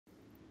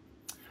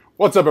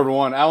What's up,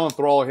 everyone? Alan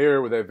Thrall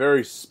here with a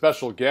very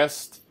special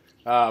guest.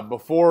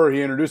 Before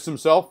he introduces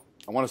himself,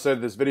 I want to say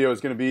that this video is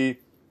going to be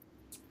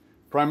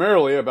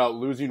primarily about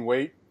losing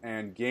weight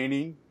and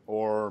gaining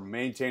or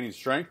maintaining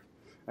strength.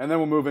 And then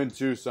we'll move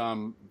into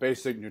some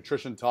basic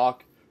nutrition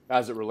talk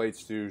as it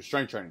relates to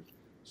strength training.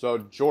 So,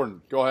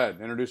 Jordan, go ahead,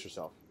 introduce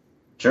yourself.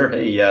 Sure.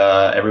 Hey,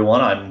 everyone.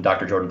 I'm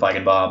Dr. Jordan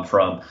Feigenbaum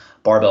from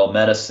Barbell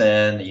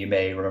Medicine. You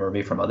may remember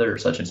me from other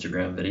such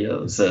Instagram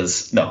videos.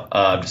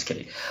 I'm just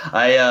kidding.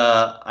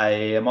 I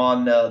am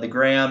on the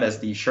gram as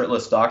the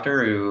shirtless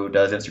doctor who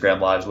does Instagram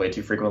lives way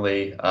too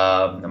frequently.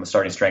 I'm a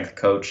starting strength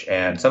coach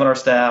and seminar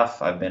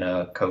staff. I've been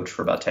a coach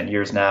for about 10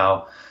 years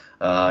now.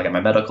 I got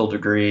my medical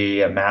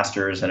degree, a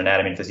master's in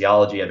anatomy and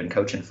physiology. I've been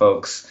coaching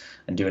folks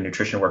and doing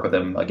nutrition work with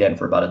them again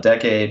for about a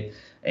decade,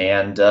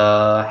 and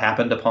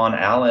happened upon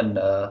Alan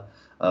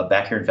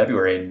back here in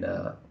February,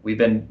 and we've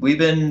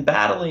been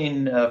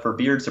battling for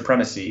beard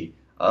supremacy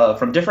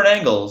from different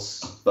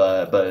angles,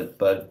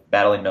 but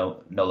battling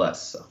no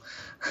less. So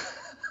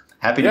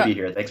happy to be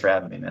here. Thanks for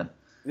having me, man.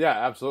 Yeah,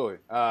 absolutely.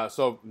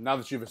 So now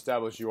that you've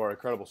established you are a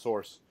credible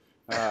source,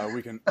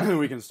 we can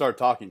we can start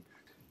talking.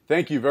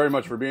 Thank you very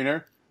much for being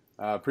here.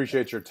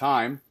 Appreciate your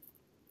time.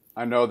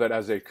 I know that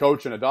as a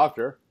coach and a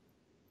doctor,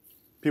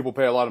 people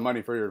pay a lot of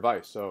money for your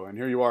advice. So, and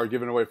here you are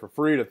giving away for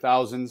free to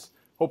thousands,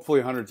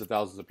 hopefully hundreds of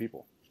thousands of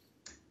people.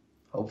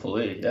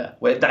 Hopefully, yeah.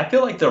 Wait, I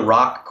feel like the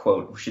Rock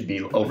quote should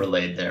be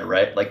overlaid there,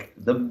 right? Like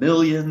the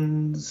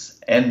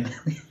millions and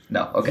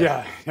no,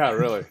 okay. Yeah,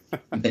 really.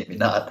 Maybe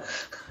not.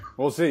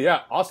 We'll see.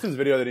 Yeah, Austin's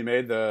video that he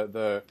made,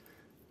 the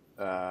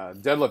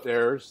deadlift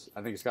errors,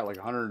 I think it's got like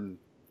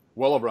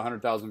well over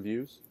 100,000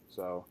 views.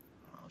 So,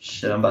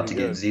 shit, I'm about to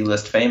get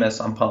Z-list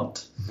famous. I'm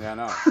pumped. Yeah, I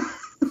know.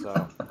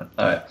 So,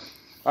 all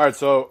right.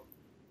 So,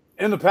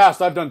 in the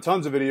past, I've done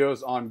tons of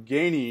videos on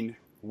gaining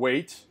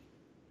weight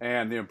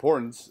and the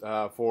importance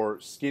for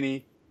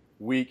skinny,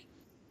 weak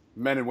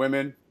men and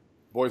women,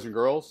 boys and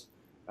girls,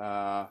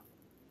 and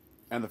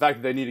the fact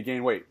that they need to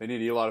gain weight. They need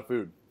to eat a lot of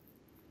food.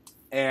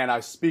 And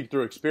I speak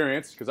through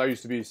experience because I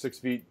used to be 6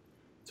 feet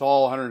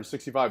tall,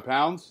 165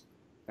 pounds,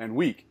 and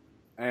weak.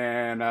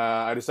 And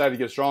I decided to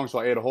get strong, so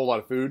I ate a whole lot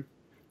of food.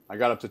 I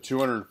got up to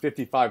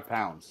 255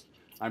 pounds.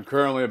 I'm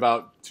currently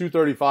about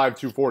 235,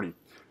 240.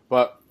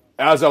 But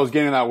as I was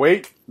gaining that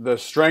weight, the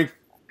strength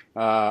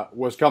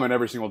was coming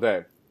every single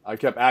day. I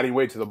kept adding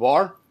weight to the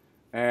bar,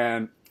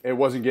 and it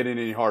wasn't getting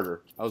any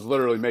harder. I was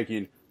literally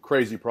making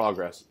crazy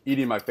progress,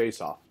 eating my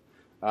face off.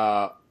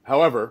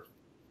 However,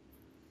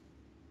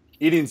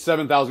 eating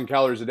 7,000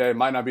 calories a day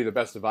might not be the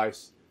best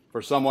advice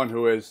for someone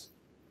who is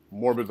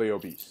morbidly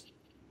obese.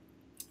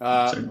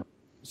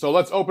 So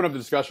let's open up the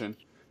discussion.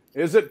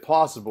 Is it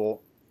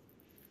possible,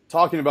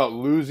 talking about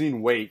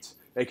losing weight,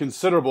 a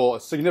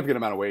significant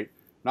amount of weight,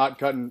 not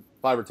cutting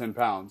 5 or 10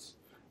 pounds,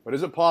 but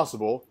is it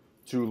possible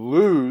to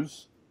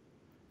lose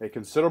a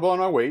considerable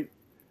amount of weight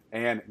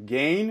and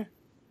gain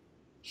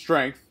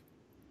strength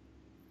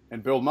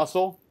and build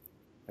muscle,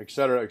 et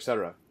cetera, et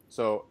cetera?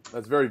 So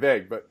that's very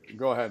vague, but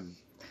go ahead.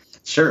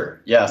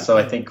 Sure. Yeah. So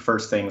I think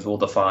first things we'll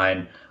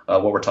define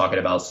what we're talking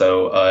about.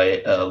 So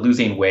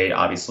losing weight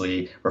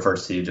obviously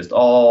refers to just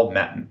all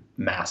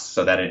mass.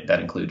 So that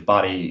includes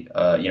body,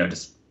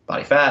 just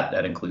body fat.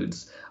 That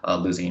includes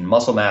losing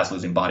muscle mass,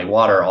 losing body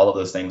water. All of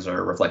those things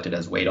are reflected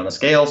as weight on the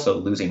scale. So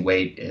losing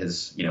weight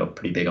is, a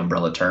pretty big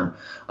umbrella term,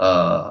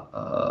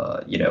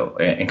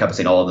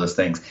 encompassing all of those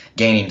things.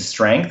 Gaining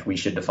strength, we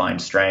should define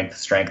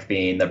strength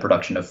being the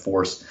production of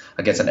force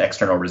against an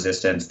external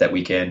resistance that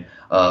we can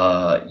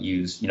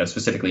use,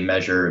 specifically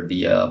measure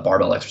via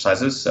barbell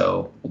exercises.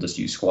 So we'll just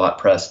use squat,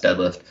 press,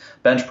 deadlift,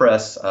 bench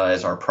press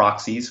as our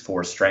proxies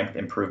for strength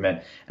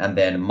improvement. And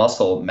then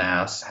muscle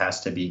mass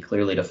has to be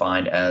clearly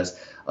defined as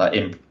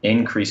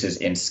increases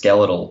in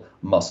skeletal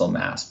muscle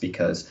mass,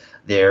 because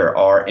there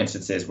are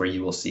instances where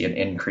you will see an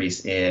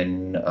increase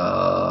in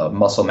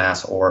muscle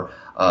mass or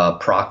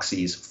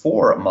proxies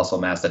for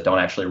muscle mass that don't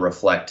actually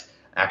reflect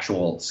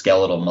actual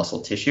skeletal muscle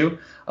tissue.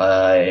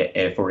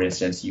 For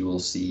instance, you will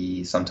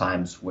see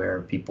sometimes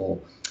where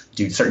people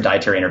do certain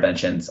dietary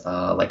interventions,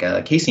 like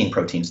a casein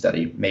protein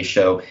study may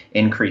show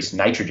increased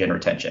nitrogen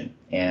retention.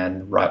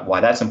 And why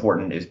that's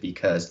important is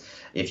because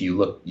if you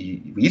look,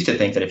 we used to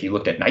think that if you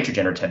looked at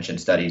nitrogen retention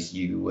studies,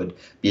 you would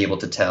be able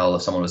to tell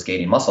if someone was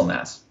gaining muscle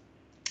mass,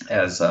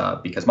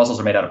 because muscles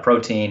are made out of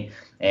protein,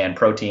 and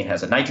protein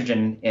has a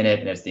nitrogen in it,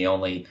 and it's the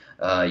only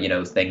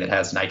thing that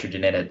has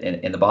nitrogen in it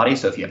in the body.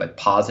 So if you have a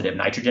positive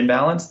nitrogen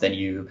balance, then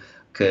you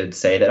could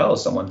say that,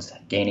 someone's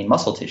gaining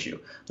muscle tissue.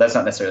 That's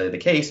not necessarily the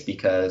case,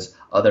 because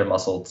other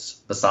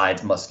muscles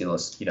besides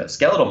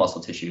skeletal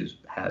muscle tissues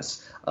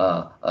has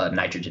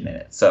nitrogen in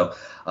it. So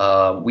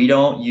we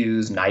don't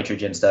use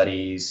nitrogen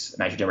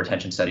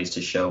retention studies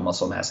to show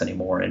muscle mass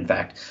anymore. In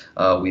fact,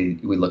 we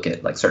look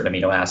at like certain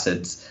amino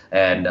acids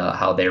and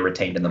how they're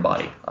retained in the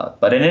body.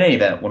 But in any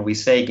event, when we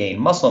say gain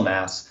muscle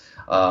mass,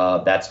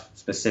 that's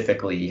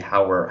specifically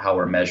how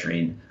we're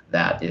measuring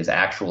that is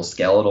actual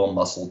skeletal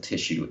muscle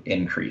tissue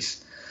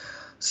increase.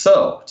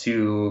 So,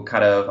 to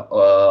kind of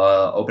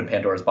open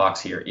Pandora's box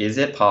here, is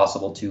it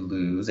possible to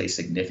lose a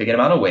significant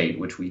amount of weight,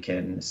 which we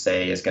can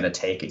say is going to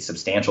take a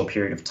substantial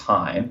period of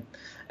time,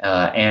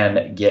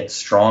 and get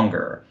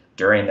stronger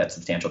during that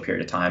substantial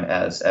period of time,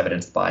 as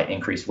evidenced by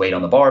increased weight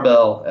on the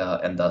barbell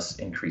and thus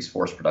increased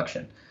force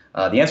production?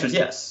 The answer is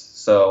yes.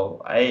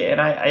 So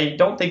I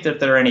don't think that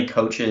there are any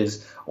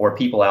coaches or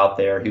people out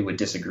there who would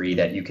disagree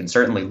that you can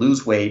certainly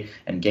lose weight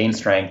and gain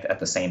strength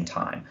at the same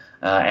time.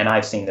 And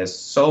I've seen this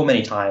so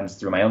many times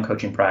through my own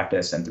coaching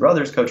practice and through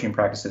others' coaching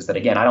practices that,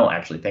 again, I don't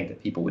actually think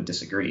that people would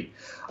disagree.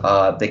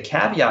 The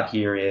caveat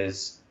here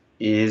is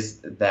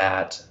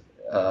that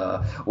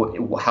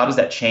how does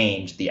that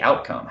change the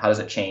outcome? How does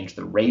it change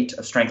the rate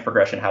of strength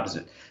progression? How does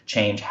it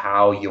change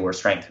how your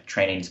strength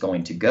training is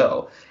going to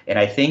go? And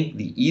I think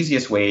the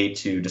easiest way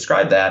to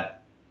describe that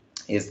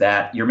is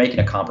that you're making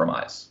a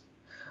compromise.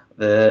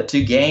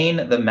 To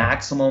gain the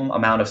maximum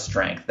amount of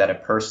strength that a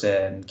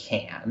person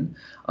can,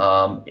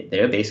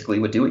 they basically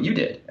would do what you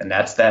did. And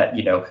that's that,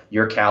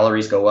 your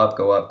calories go up,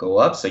 go up, go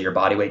up. So your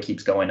body weight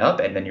keeps going up,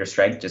 and then your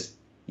strength just,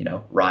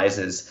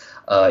 rises,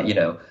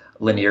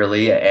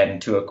 linearly and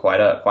to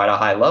quite a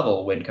high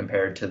level when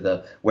compared to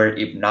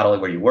not only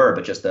where you were,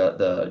 but just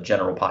the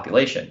general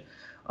population.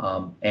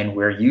 And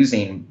we're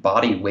using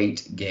body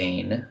weight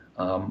gain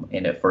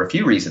in it for a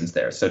few reasons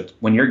there. So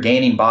when you're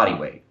gaining body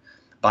weight,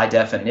 by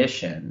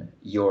definition,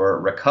 your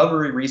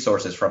recovery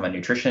resources from a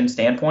nutrition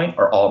standpoint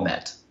are all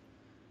met.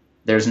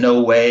 There's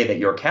no way that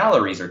your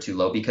calories are too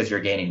low because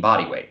you're gaining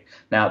body weight.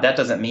 Now, that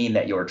doesn't mean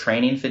that your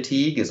training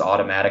fatigue is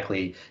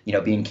automatically,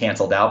 being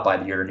canceled out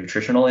by your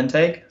nutritional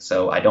intake.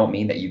 So I don't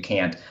mean that you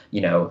can't,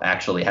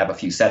 actually have a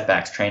few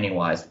setbacks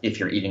training-wise if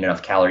you're eating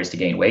enough calories to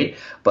gain weight.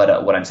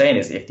 But what I'm saying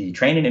is if the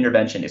training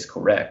intervention is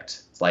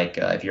correct, it's like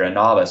if you're a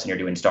novice and you're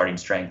doing starting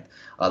strength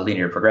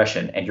linear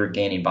progression and you're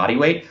gaining body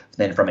weight,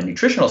 then from a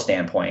nutritional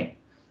standpoint,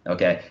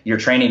 okay, your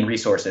training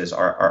resources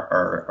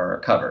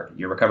are covered.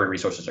 Your recovery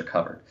resources are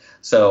covered.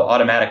 So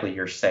automatically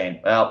you're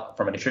saying, well,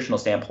 from a nutritional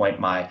standpoint,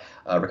 my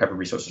recovery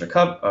resources are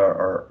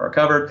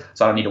covered,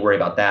 so I don't need to worry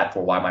about that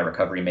for why my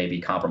recovery may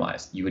be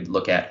compromised. You would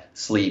look at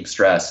sleep,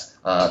 stress,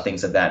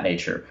 things of that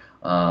nature,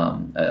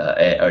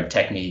 or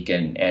technique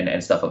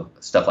and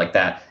stuff like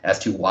that as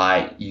to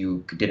why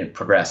you didn't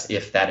progress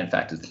if that in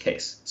fact is the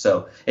case.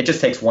 So it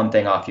just takes one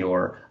thing off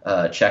your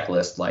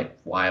checklist, like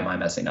why am I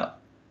messing up?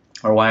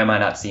 Or why am I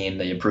not seeing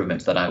the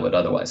improvements that I would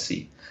otherwise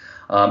see?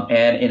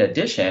 And in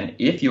addition,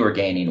 if you are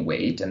gaining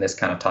weight, and this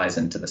kind of ties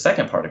into the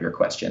second part of your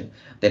question,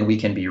 then we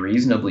can be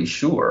reasonably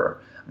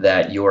sure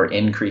that you're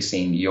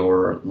increasing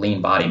your lean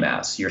body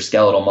mass, your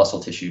skeletal muscle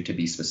tissue to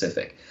be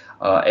specific.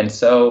 And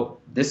so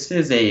this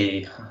is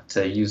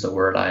to use a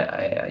word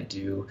I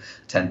do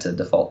tend to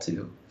default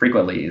to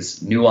frequently, is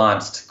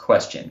nuanced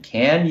question.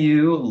 Can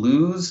you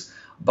lose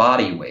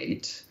body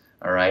weight,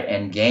 all right,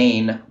 and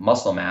gain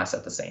muscle mass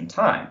at the same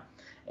time?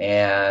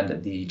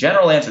 And the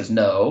general answer is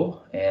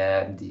no,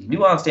 and the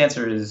nuanced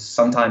answer is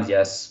sometimes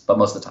yes, but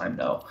most of the time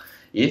no.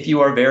 If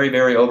you are very,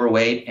 very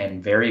overweight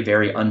and very,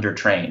 very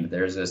undertrained,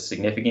 there's a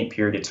significant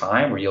period of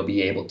time where you'll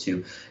be able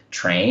to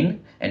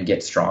train and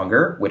get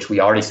stronger, which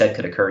we already said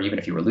could occur even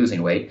if you were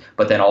losing weight,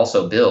 but then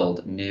also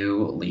build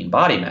new lean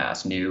body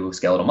mass, new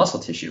skeletal muscle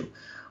tissue.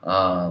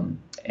 And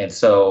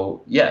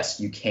so, yes,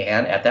 you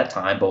can at that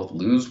time both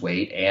lose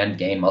weight and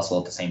gain muscle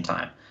at the same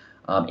time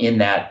in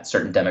that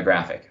certain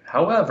demographic.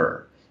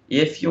 However,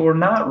 if you're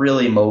not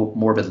really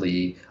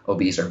morbidly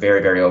obese or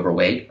very, very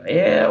overweight,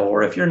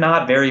 or if you're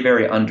not very,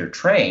 very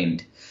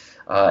undertrained,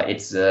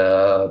 it's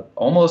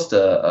almost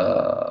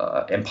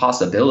a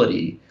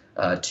impossibility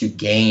to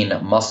gain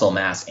muscle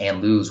mass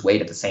and lose weight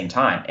at the same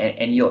time.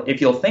 And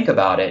if you'll think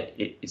about it,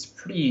 it's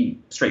pretty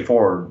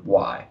straightforward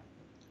why.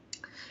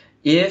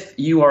 If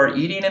you are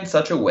eating in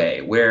such a way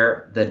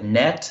where the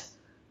net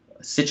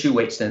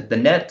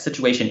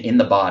situation in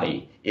the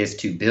body is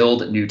to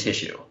build new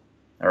tissue,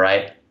 all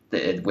right,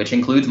 which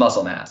includes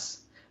muscle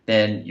mass,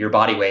 then your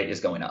body weight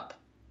is going up.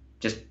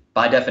 Just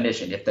by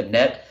definition, if the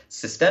net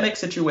systemic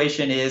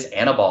situation is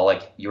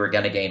anabolic, you are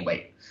going to gain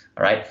weight.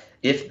 All right.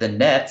 If the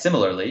net,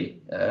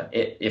 similarly,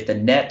 if the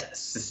net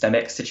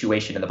systemic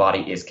situation in the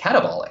body is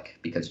catabolic,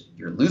 because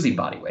you're losing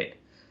body weight,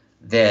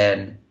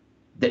 then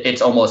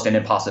it's almost an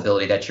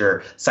impossibility that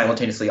you're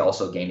simultaneously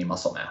also gaining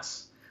muscle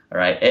mass. All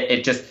right.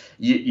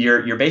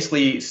 You're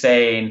basically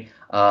saying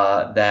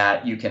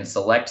that you can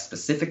select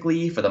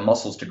specifically for the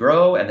muscles to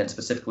grow and then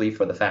specifically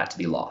for the fat to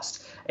be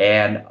lost.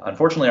 And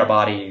unfortunately, our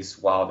bodies,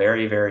 while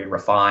very, very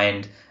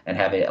refined and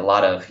have a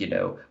lot of,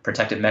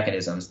 protective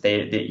mechanisms,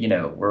 they're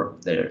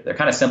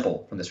kind of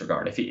simple from this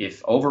regard.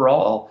 If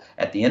overall,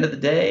 at the end of the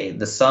day,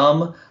 the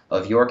sum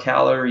of your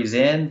calories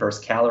in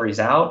versus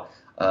calories out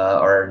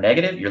are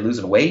negative, you're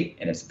losing weight,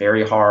 and it's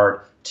very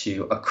hard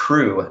to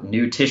accrue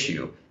new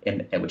tissue,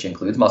 which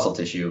includes muscle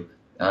tissue,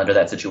 under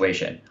that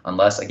situation,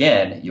 unless,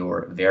 again,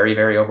 you're very,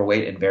 very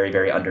overweight and very,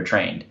 very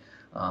undertrained.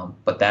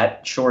 But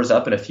that shores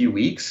up in a few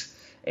weeks,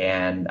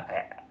 and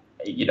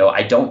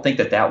I don't think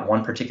that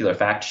one particular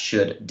fact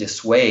should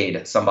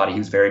dissuade somebody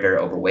who's very, very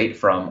overweight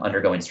from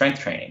undergoing strength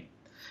training,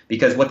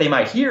 Because what they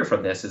might hear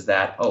from this is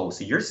that, oh,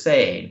 so you're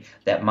saying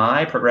that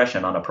my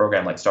progression on a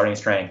program like Starting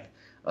Strength,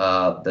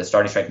 the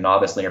Starting Strength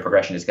Novice Linear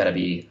Progression is going to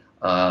be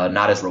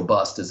not as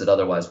robust as it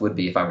otherwise would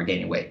be if I were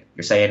gaining weight.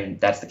 You're saying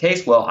that's the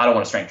case? Well, I don't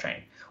want to strength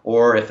train.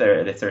 Or if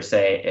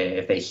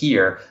they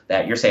hear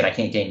that you're saying I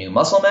can't gain new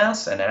muscle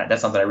mass, and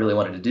that's something I really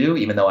wanted to do,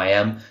 even though I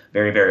am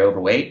very, very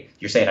overweight,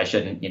 you're saying I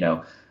shouldn't,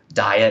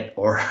 diet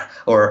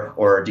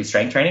or do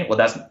strength training.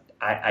 Well,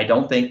 I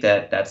don't think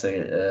that's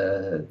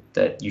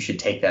that you should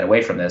take that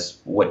away from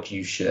this. What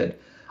you should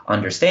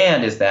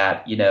understand is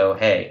that,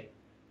 hey,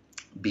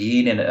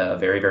 being in a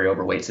very, very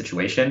overweight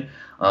situation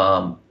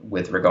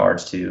with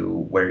regards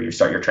to where you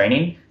start your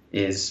training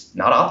is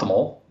not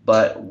optimal,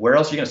 but where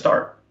else are you going to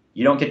start?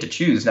 You don't get to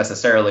choose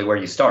necessarily where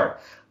you start,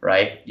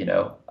 right?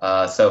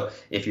 So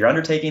if you're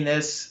undertaking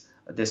this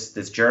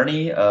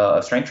journey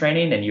of strength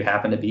training and you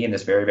happen to be in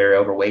this very, very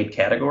overweight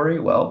category,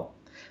 well,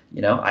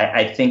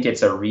 I think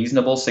it's a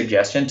reasonable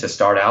suggestion to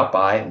start out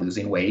by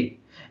losing weight.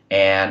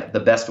 And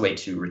the best way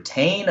to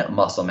retain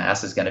muscle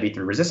mass is going to be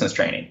through resistance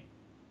training.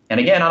 And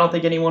again, I don't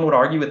think anyone would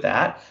argue with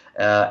that.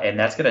 And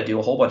that's going to do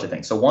a whole bunch of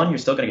things. So one, you're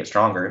still going to get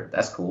stronger.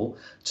 That's cool.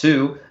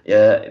 Two,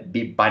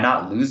 by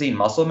not losing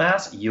muscle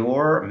mass,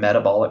 your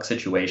metabolic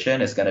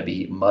situation is going to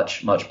be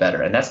much, much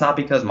better. And that's not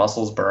because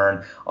muscles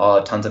burn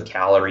tons of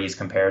calories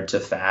compared to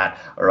fat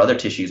or other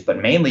tissues,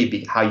 but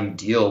mainly how you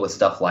deal with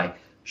stuff like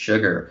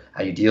sugar,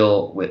 how you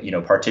deal with,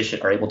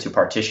 are able to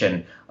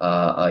partition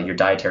your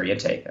dietary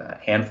intake, a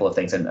handful of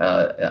things. And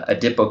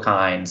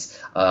adipokines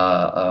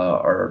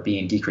are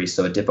being decreased.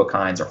 So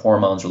adipokines are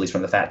hormones released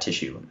from the fat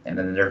tissue. And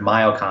then there are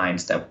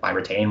myokines that by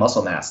retaining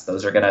muscle mass,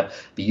 those are going to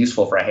be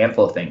useful for a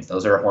handful of things.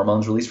 Those are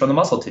hormones released from the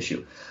muscle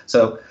tissue.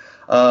 So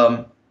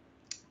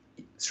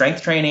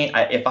strength training,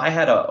 if I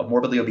had a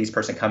morbidly obese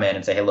person come in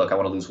and say, hey, look, I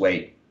want to lose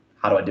weight,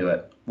 how do I do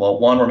it? Well,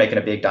 one, we're making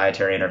a big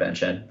dietary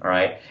intervention, all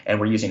right? And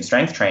we're using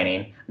strength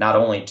training not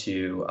only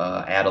to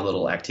add a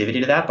little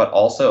activity to that, but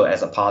also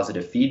as a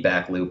positive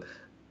feedback loop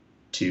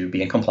to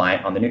being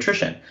compliant on the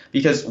nutrition.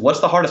 Because what's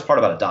the hardest part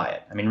about a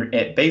diet? I mean,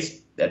 at base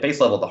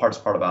level, the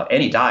hardest part about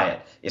any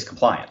diet is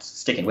compliance,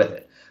 sticking with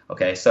it,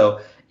 okay?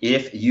 So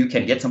if you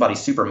can get somebody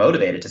super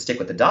motivated to stick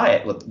with the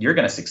diet, well, you're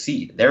going to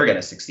succeed. They're going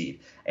to succeed.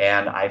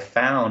 And I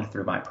found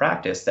through my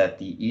practice that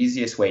the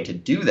easiest way to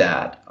do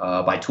that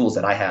by tools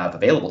that I have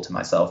available to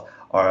myself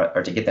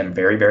are to get them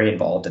very, very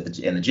involved in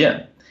the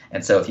gym.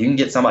 And so if you can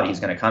get somebody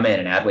who's going to come in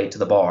and add weight to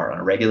the bar on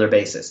a regular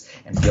basis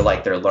and feel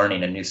like they're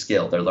learning a new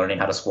skill, they're learning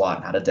how to squat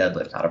and how to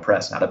deadlift, how to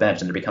press, and how to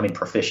bench, and they're becoming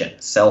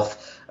proficient,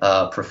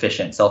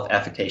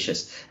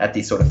 self-efficacious at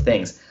these sort of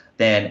things,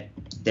 then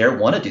they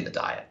want to do the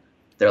diet.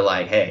 They're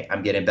like, hey,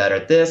 I'm getting better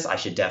at this. I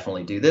should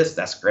definitely do this.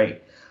 That's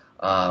great.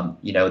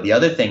 The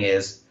other thing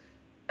is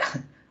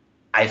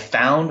I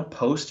found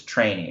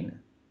post-training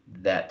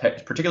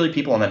that particularly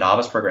people on the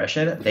novice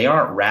progression, they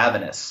aren't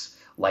ravenous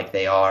like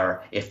they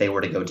are if they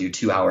were to go do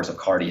 2 hours of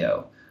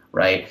cardio,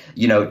 right?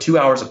 2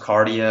 hours of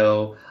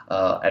cardio,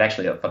 and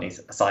actually a funny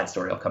side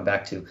story I'll come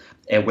back to,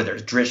 and where they're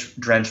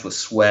drenched with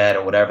sweat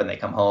or whatever, and they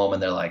come home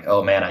and they're like,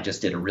 oh man, I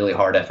just did a really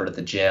hard effort at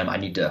the gym. I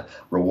need to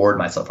reward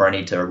myself, or I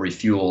need to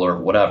refuel or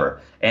whatever.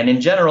 And in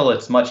general,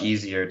 it's much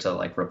easier to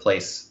like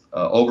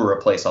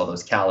over-replace all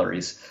those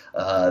calories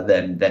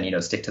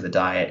than stick to the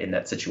diet in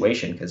that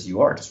situation, because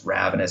you are just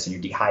ravenous and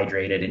you're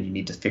dehydrated and you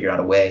need to figure out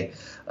a way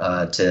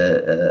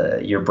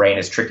your brain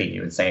is tricking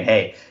you and saying,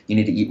 hey, you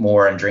need to eat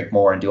more and drink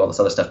more and do all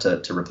this other stuff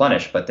to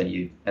replenish, but then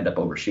you end up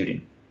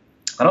overshooting.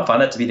 I don't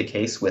find that to be the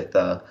case with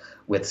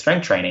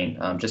strength training.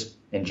 Just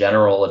in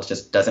general, it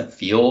just doesn't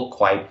feel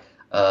quite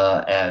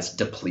as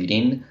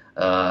depleting.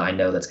 I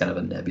know that's kind of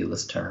a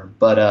nebulous term,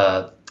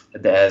 but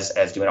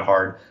as doing a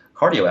hard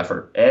cardio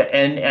effort.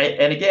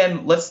 And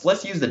again,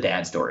 let's use the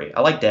dad story.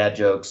 I like dad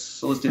jokes,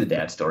 so let's do the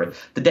dad story.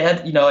 The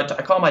dad,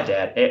 I call my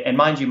dad, and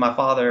mind you, my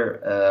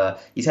father,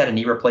 he's had a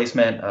knee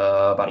replacement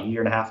about a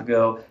year and a half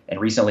ago,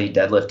 and recently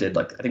deadlifted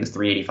I think it was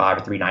 385 or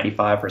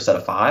 395 for a set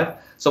of 5.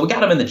 So we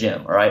got him in the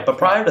gym, all right? But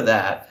prior to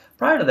that,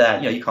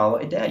 you call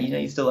him, hey, Dad,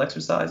 you still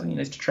exercising?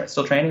 You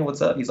still training?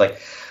 What's up? He's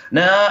like,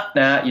 nah,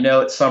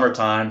 it's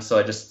summertime, so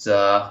I just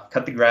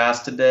cut the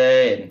grass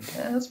today, and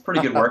that's a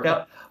pretty good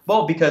workout.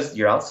 Well, because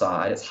you're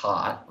outside, it's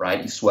hot, right?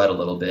 You sweat a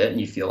little bit,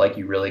 and you feel like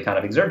you really kind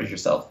of exerted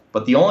yourself.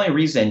 But the only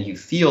reason you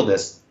feel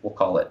this, we'll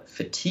call it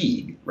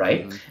fatigue,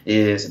 right,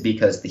 is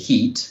because the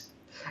heat,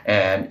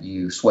 and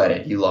you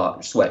sweated, you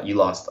lost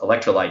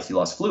electrolytes, you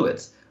lost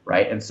fluids.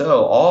 Right, and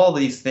so all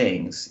these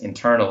things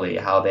internally,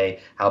 how the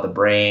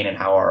brain and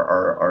how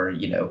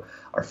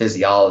our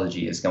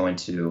physiology is going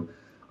to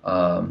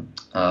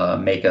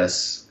make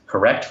us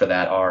correct for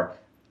that are,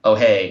 oh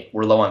hey,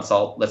 we're low on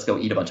salt, let's go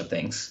eat a bunch of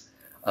things.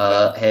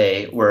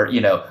 Hey, we're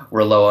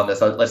low on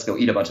this, let's go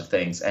eat a bunch of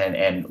things,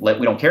 and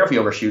we don't care if we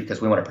overshoot because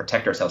we want to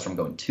protect ourselves from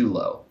going too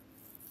low.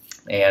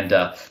 And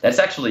that's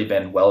actually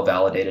been well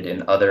validated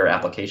in other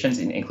applications,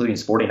 including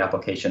sporting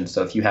applications.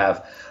 So if you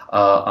have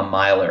a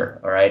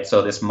miler. All right,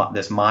 so this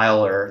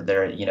miler,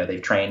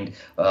 they've trained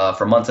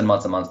for months and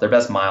months and months. Their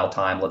best mile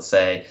time, let's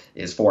say,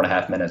 is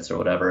 4.5 minutes or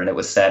whatever, and it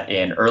was set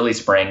in early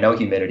spring, no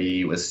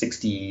humidity, it was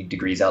 60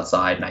 degrees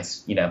outside,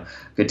 nice,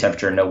 good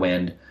temperature, no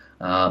wind,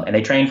 and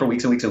they train for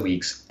weeks and weeks and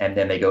weeks, and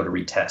then they go to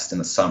retest in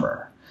the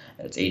summer,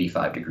 and it's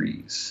 85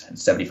 degrees and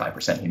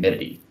 75%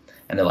 humidity,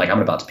 and they're like,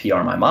 I'm about to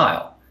PR my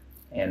mile,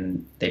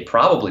 and they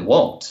probably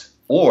won't.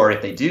 Or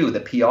if they do, the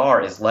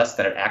PR is less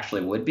than it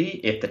actually would be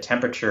if the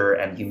temperature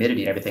and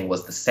humidity and everything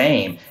was the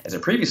same as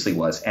it previously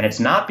was. And it's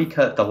not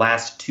because the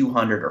last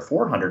 200 or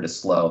 400 is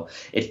slow.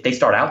 They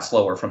start out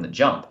slower from the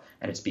jump.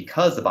 And it's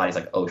because the body's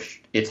like, oh,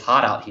 it's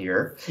hot out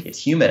here. It's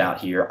humid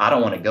out here. I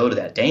don't want to go to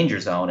that danger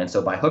zone. And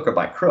so by hook or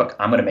by crook,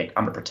 I'm going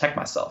to protect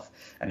myself.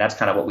 And that's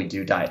kind of what we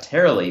do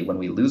dietarily when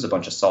we lose a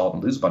bunch of salt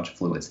and lose a bunch of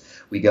fluids.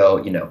 We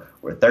go,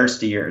 we're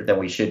thirstier than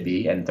we should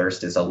be. And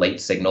thirst is a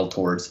late signal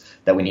towards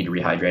that we need to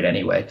rehydrate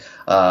anyway.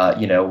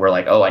 We're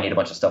like, oh, I need a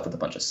bunch of stuff with a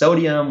bunch of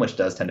sodium, which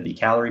does tend to be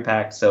calorie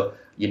packed. So,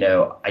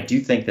 I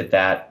do think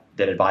that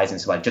advising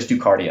is like, just do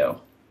cardio.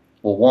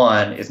 Well,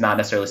 one is not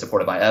necessarily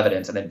supported by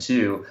evidence, and then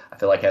two, I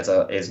feel like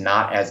is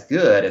not as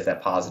good as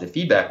that positive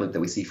feedback loop that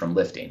we see from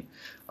lifting.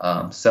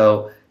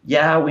 So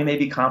yeah, we may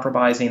be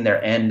compromising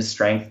their end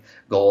strength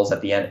goals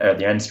at the end, or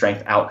their end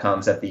strength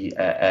outcomes at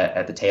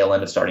the tail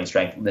end of starting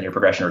strength linear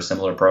progression or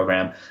similar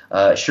program.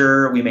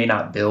 Sure, we may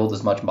not build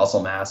as much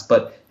muscle mass,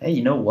 but hey,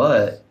 you know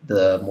what?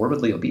 The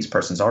morbidly obese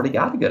person's already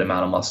got a good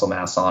amount of muscle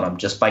mass on them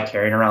just by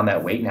carrying around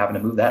that weight and having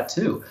to move that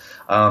too.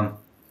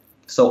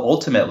 So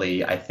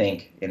ultimately, I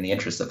think in the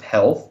interests of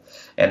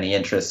health and the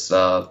interests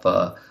of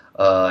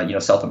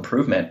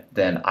self-improvement,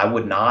 then I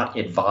would not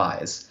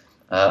advise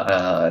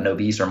an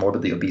obese or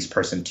morbidly obese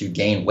person to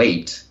gain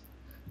weight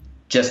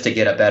just to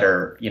get a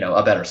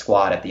better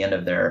squat at the end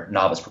of their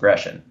novice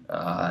progression.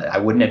 I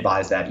wouldn't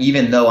advise that,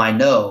 even though I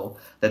know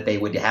that they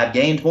would have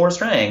gained more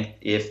strength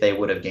if they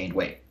would have gained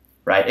weight.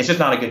 Right? It's just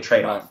not a good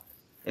trade-off.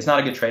 It's not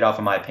a good trade-off,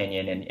 in my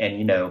opinion.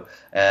 And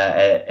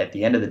at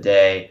the end of the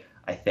day,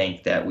 I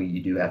think that we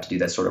do have to do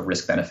that sort of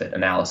risk-benefit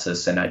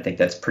analysis, and I think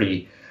that's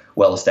pretty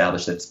well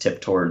established. That's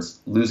tipped towards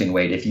losing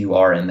weight if you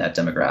are in that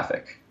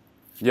demographic.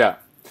 Yeah,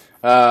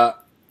 that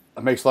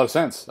makes a lot of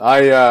sense.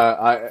 I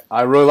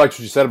really liked what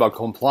you said about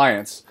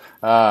compliance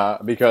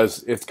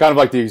because it's kind of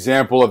like the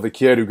example of the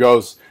kid who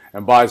goes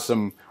and buys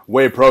some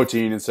whey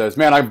protein and says,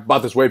 "Man, I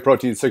bought this whey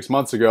protein 6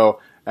 months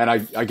ago, and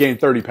I gained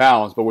 30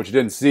 pounds." But what you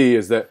didn't see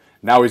is that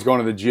now he's going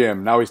to the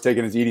gym. Now he's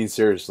taking his eating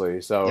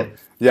seriously. So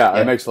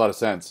it makes a lot of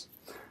sense.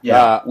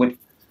 Yeah. One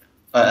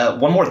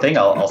more thing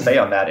I'll say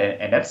on that,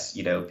 and that's,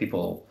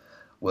 people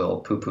will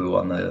poo-poo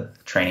on the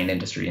training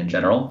industry in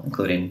general,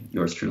 including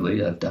yours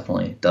truly. I've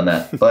definitely done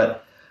that.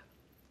 But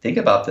think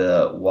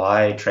about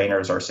why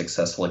trainers are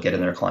successful at getting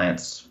their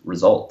clients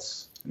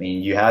results. I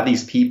mean, you have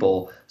these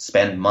people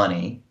spend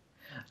money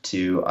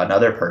to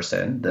another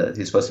person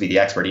who's supposed to be the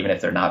expert, even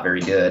if they're not very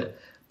good,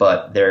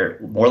 but they're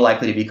more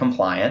likely to be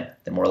compliant,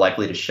 they're more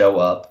likely to show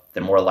up,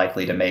 they're more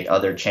likely to make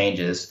other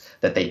changes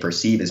that they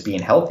perceive as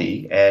being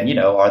healthy. And,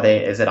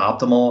 is it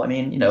optimal? I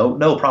mean,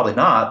 no, probably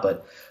not,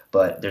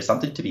 but there's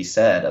something to be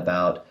said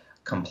about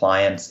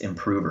compliance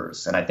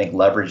improvers. And I think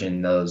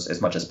leveraging those as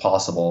much as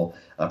possible,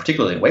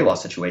 particularly in weight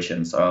loss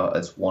situations,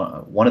 is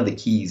one of the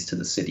keys to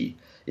the city,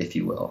 if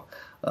you will,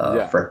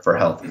 for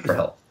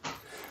health.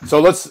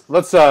 So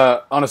let's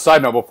on a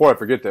side note, before I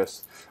forget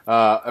this,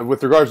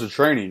 with regards to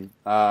training,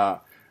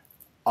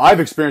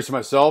 I've experienced it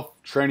myself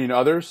training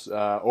others,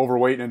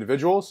 overweight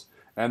individuals,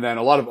 and then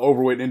a lot of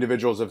overweight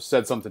individuals have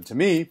said something to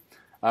me.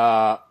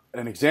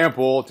 An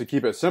example, to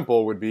keep it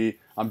simple, would be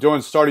I'm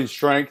doing starting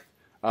strength,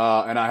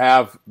 and I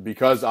have,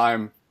 because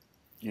I'm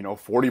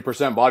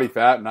 40% body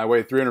fat and I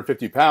weigh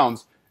 350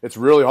 pounds, it's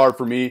really hard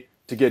for me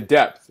to get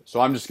depth. So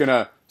I'm just going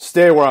to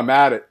stay where I'm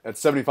at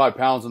 75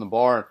 pounds in the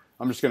bar.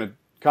 I'm just going to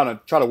kind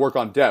of try to work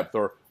on depth.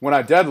 Or when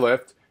I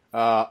deadlift,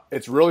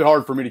 it's really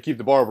hard for me to keep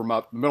the bar over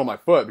the middle of my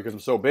foot because I'm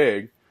so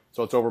big,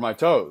 so it's over my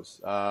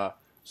toes.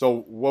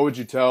 So what would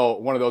you tell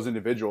one of those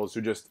individuals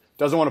who just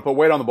doesn't want to put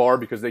weight on the bar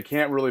because they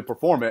can't really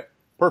perform it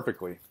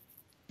perfectly?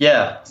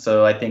 Yeah,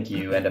 so I think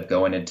you end up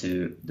going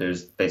into,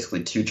 there's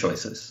basically two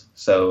choices.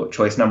 So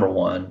choice number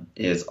one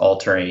is well,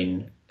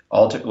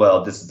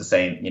 this is the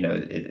same,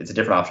 it's a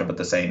different option, but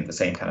the same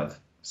kind of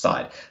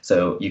side.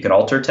 So you can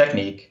alter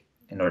technique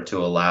in order to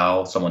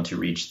allow someone to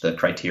reach the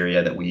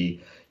criteria that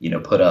we,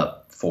 put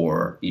up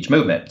for each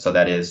movement. So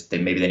that is,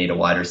 maybe they need a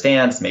wider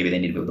stance, maybe they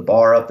need to move the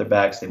bar up their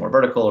back, stay more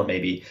vertical, or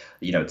maybe,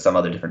 some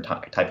other different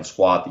type of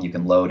squat that you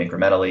can load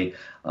incrementally,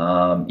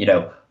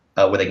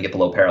 where they can get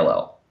below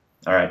parallel.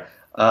 All right.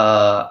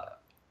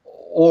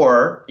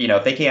 Or,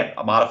 if they can't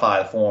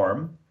modify the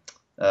form,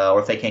 or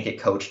if they can't get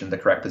coached in the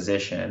correct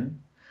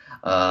position,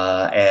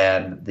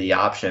 and the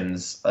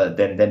options,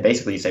 then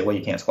basically you say, well,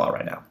 you can't squat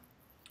right now.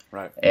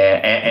 Right.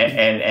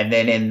 And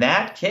then in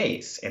that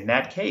case,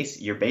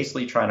 you're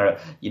basically trying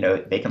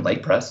to, they can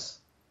leg press.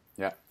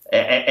 Yeah.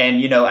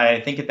 And I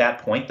think at that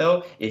point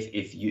though,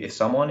 if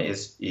someone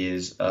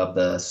is of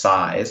the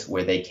size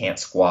where they can't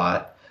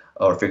squat,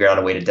 or figure out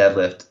a way to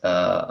deadlift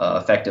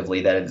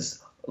effectively that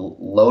is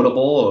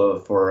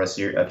loadable for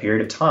a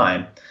period of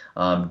time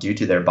due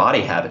to their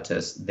body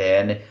habitus,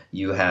 then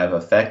you have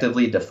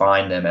effectively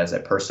defined them as a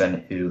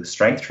person whose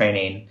strength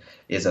training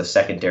is of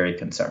secondary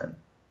concern.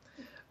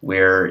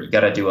 Where you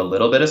got to do a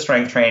little bit of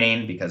strength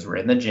training because we're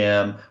in the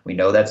gym. We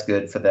know that's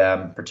good for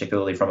them,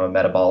 particularly from a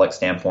metabolic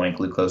standpoint,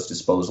 glucose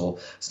disposal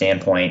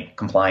standpoint,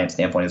 compliance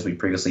standpoint, as we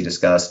previously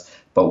discussed.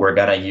 But we're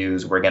going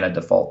to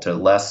default to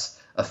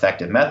less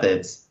effective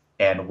methods,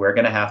 and we're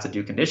going to have to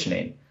do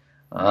conditioning.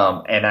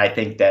 And I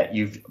think that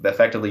you've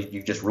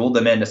just ruled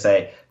them in to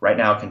say right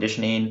now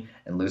conditioning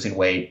and losing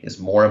weight is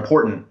more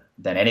important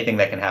than anything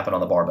that can happen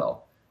on the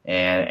barbell.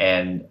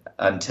 And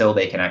until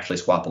they can actually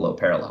squat below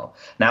parallel.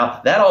 Now,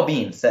 that all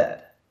being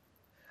said,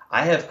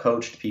 I have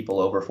coached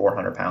people over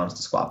 400 pounds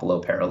to squat below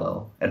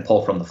parallel and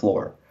pull from the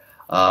floor.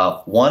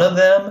 One of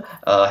them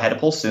had to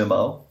pull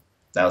sumo.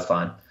 That was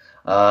fine.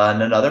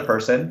 And another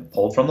person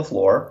pulled from the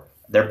floor.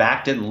 Their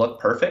back didn't look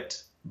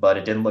perfect, but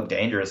it didn't look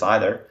dangerous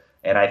either.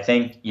 And I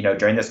think,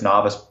 during this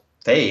novice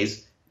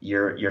phase,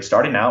 you're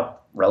starting out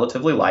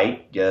relatively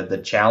light.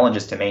 The challenge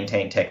is to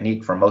maintain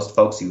technique for most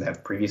folks who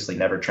have previously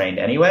never trained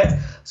anyway.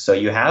 So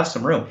you have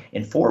some room.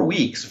 In 4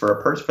 weeks for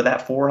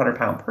that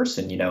 400-pound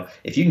person,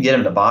 if you can get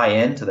them to buy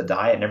into the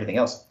diet and everything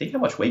else, think how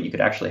much weight you could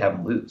actually have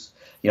them lose.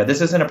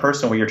 This isn't a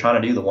person where you're trying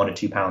to do the 1 to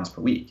 2 pounds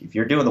per week. If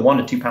you're doing the 1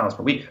 to 2 pounds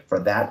per week for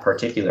that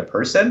particular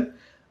person,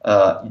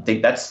 you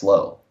think that's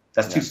slow.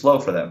 That's too slow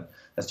for them.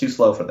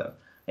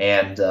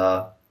 And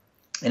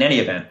in any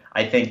event,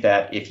 I think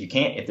that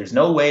if there's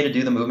no way to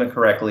do the movement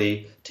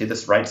correctly to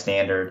this right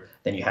standard,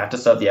 then you have to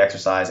sub the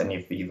exercise, and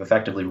you've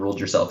effectively ruled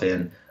yourself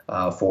in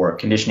for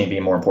conditioning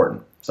being more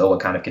important. So what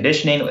kind of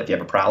conditioning? If you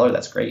have a prowler,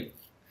 that's great.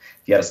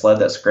 If you have a sled,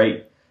 that's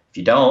great. If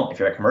you don't, if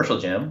you're at a commercial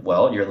gym,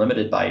 well, you're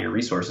limited by your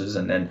resources,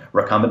 and then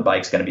recumbent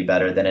bike's going to be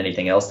better than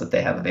anything else that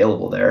they have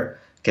available there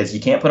because you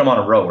can't put them on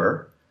a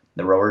rower.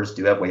 The rowers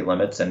do have weight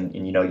limits, and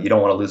you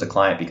don't want to lose a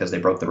client because they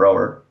broke the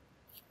rower.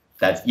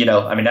 That's,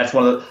 that's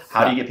one of the,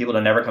 how do you get people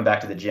to never come back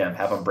to the gym,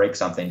 have them break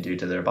something due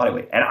to their body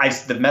weight? And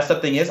the messed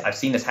up thing is I've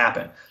seen this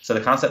happen. So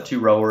the Concept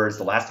 2 rowers,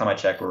 the last time I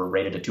checked, were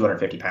rated to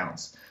 250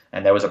 pounds.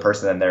 And there was a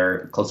person in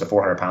there close to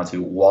 400 pounds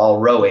who, while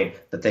rowing,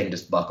 the thing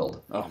just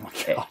buckled. Oh my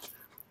God.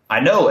 I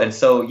know. And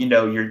so,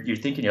 you're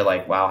thinking, you're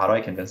like, wow, how do I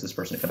convince this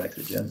person to come back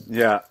to the gym?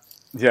 Yeah.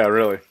 Yeah,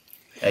 really.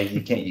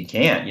 You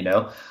can't.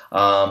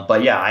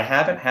 But yeah, I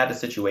haven't had a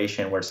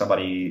situation where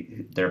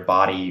their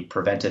body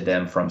prevented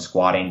them from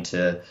squatting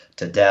to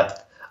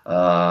depth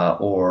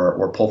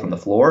or pull from the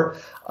floor.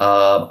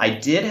 I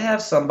did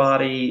have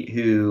somebody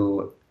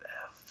who,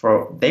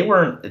 they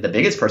weren't the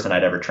biggest person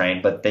I'd ever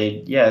trained, but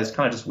it's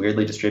kind of just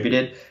weirdly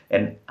distributed.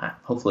 And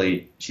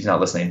hopefully she's not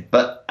listening,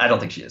 but I don't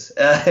think she is.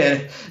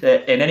 In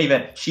any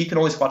event, she could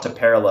only squat to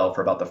parallel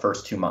for about the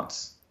first 2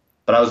 months,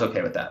 but I was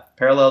okay with that.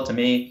 Parallel to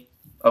me,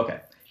 okay.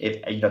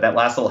 If that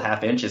last little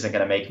half inch isn't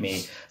going to make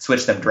me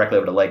switch them directly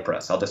over to leg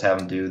press, I'll just have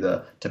them do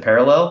to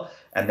parallel,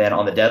 and then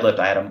on the deadlift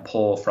I had them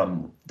pull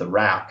from the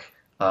rack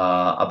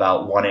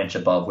about 1 inch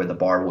above where the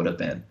bar would have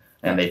been,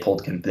 and they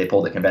pulled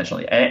it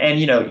conventionally. And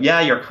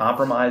you're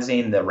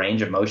compromising the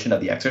range of motion of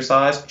the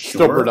exercise. Sure.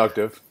 Still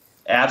productive.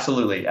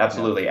 Absolutely.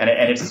 And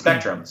it's a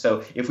spectrum.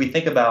 So if we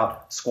think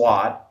about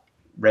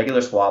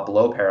regular squat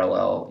below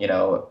parallel,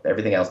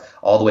 everything else,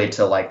 all the way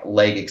to like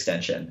leg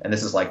extension. And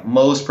this is like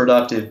most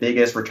productive,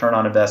 biggest return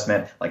on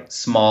investment, like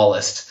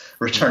smallest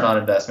return on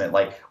investment.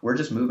 Like we're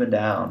just moving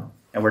down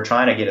and we're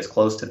trying to get as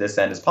close to this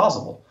end as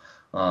possible.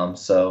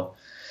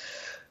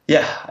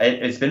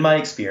 It's been my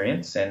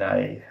experience, and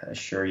I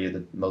assure you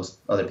that most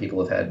other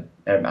people have had,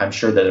 and I'm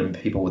sure that there are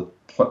people with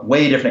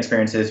way different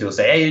experiences who will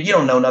say, hey, you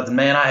don't know nothing,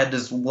 man. I had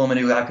this woman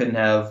who I couldn't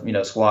have,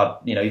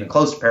 squat, even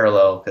close to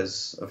parallel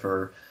because of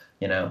her,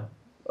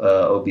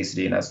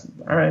 obesity. And that's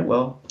all right.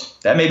 Well,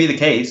 that may be the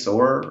case,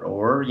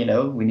 or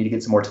we need to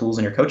get some more tools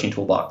in your coaching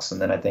toolbox, and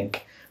then I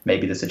think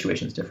maybe the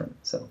situation is different.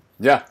 So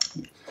yeah.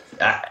 Do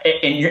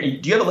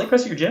you have a leg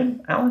press at your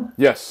gym, Alan?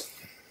 Yes.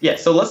 Yeah.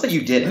 So let's say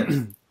you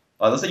didn't.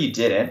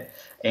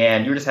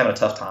 And you were just having a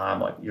tough time.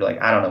 Like you're like,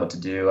 I don't know what to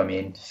do. I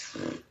mean,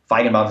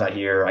 Feigenbaum's not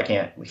here. I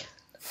can't.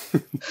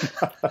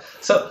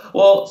 So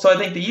I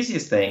think the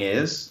easiest thing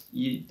is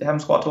you have them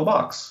squat to a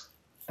box,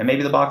 and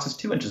maybe the box is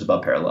 2 inches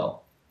above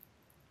parallel.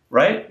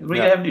 Right? What do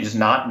you have to do? Just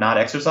not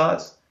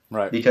exercise?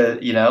 Right. Because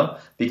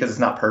it's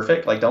not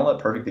perfect. Like, don't let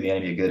perfect be the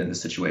enemy of good in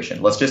this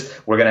situation.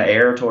 We're going to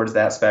err towards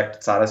that side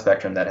of the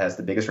spectrum that has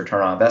the biggest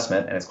return on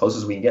investment, and as close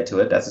as we can get to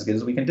it, that's as good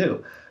as we can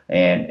do.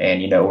 And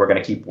we're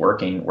going to keep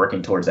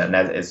working towards that. And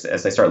as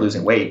they start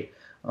losing weight,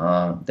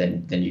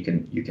 then you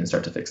can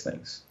start to fix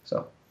things.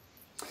 So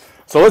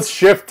let's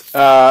shift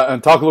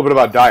and talk a little bit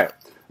about diet.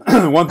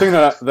 One thing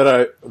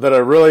that I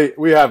really,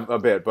 we have a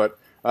bit, but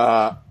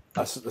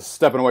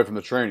stepping away from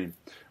the training.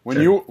 When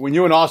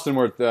you and Austin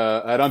were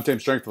at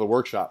Untamed Strength for the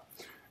workshop,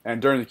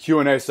 and during the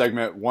Q&A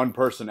segment, one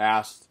person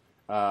asked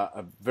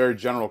a very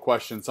general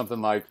question,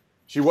 something like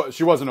she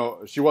wasn't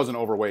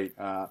overweight,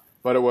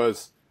 but it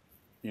was,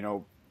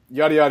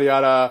 yada yada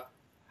yada,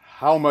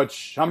 how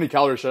many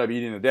calories should I be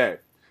eating a day?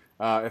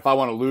 if I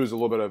want to lose a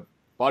little bit of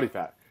body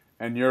fat?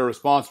 And your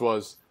response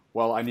was,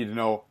 well, I need to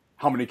know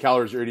how many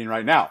calories you're eating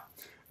right now.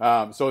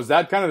 So is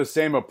that kind of the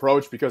same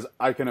approach? Because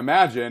I can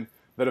imagine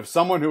that if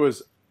someone who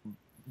is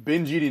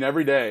binge eating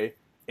every day,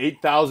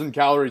 8,000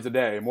 calories a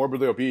day,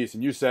 morbidly obese,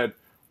 and you said,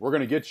 we're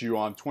going to get you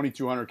on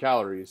 2,200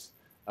 calories,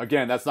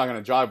 again, that's not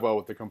going to jive well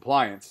with the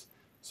compliance.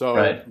 So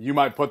Right. you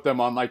might put them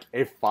on like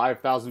a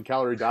 5,000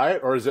 calorie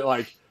diet, or is it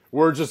like,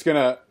 we're just going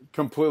to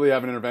completely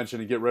have an intervention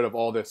to get rid of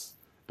all this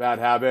bad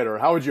habit, or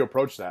how would you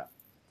approach that?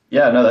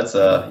 Yeah, no, that's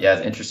it's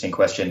an interesting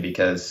question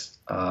because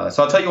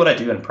so I'll tell you what I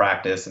do in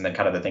practice and then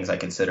kind of the things I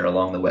consider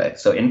along the way.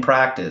 So in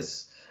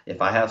practice,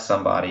 if I have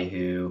somebody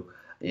who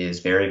is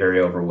very, very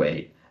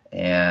overweight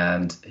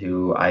and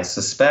who I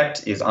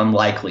suspect is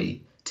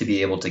unlikely to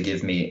be able to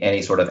give me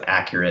any sort of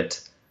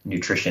accurate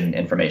nutrition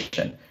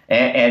information.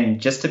 And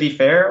just to be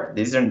fair,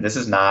 this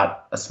is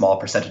not a small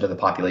percentage of the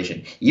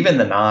population. Even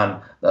the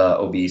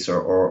non-obese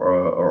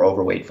or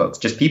overweight folks,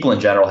 just people in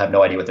general, have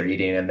no idea what they're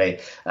eating, and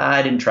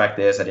I didn't track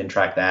this, I didn't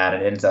track that,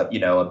 and it ends up,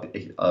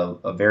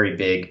 a very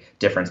big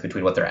difference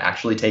between what they're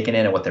actually taking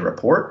in and what they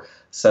report.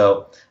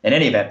 So in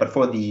any event, but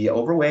for the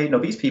overweight and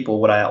obese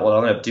people, what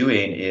I'll end up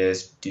doing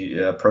is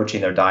approaching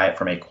their diet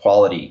from a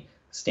quality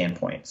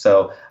standpoint.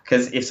 So,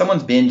 because if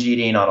someone's binge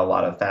eating on a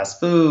lot of fast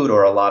food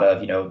or a lot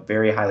of,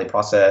 very highly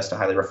processed,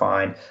 highly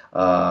refined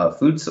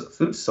food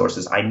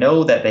sources, I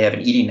know that they have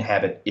an eating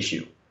habit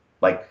issue.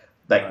 Like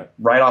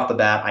right off the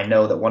bat, I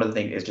know that one of the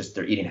things is just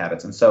their eating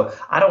habits. And so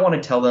I don't want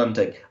to tell them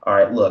to, all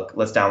right, look,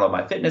 let's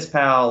download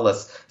MyFitnessPal,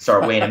 let's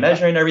start weighing and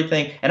measuring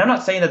everything. And I'm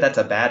not saying that that's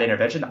a bad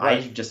intervention.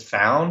 Right. I just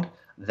found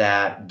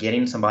that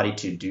getting somebody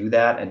to do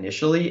that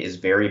initially is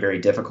very, very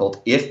difficult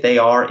if they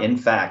are, in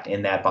fact,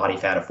 in that body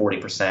fat of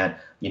 40%,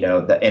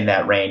 in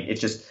that range.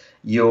 It's just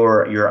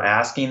you're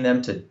asking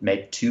them to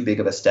make too big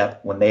of a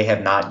step when they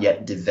have not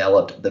yet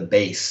developed the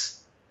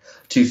base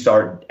to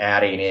start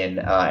adding in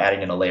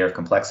a layer of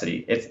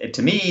complexity.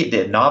 To me,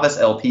 the novice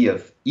LP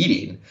of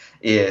eating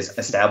is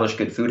establish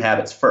good food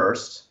habits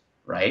first,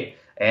 right?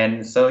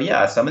 And so,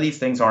 yeah, some of these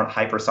things aren't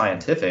hyper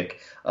scientific,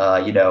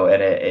 and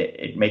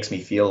it makes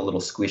me feel a little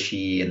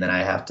squishy, and then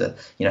I have to,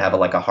 have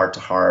a heart to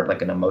heart,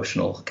 like an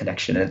emotional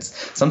connection. And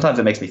sometimes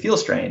it makes me feel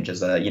strange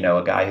as a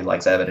guy who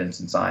likes evidence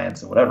and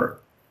science and whatever.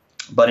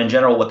 But in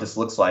general, what this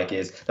looks like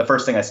is the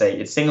first thing I say,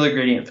 it's single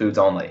ingredient foods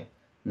only.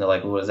 And they're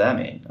like, well, what does that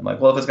mean? I'm like,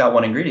 well, if it's got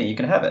one ingredient, you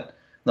can have it. And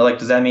they're like,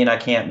 does that mean I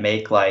can't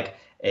make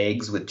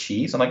eggs with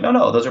cheese? I'm like,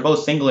 no, those are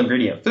both single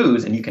ingredient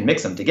foods and you can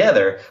mix them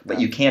together, but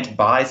you can't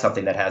buy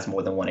something that has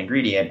more than one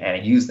ingredient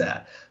and use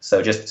that.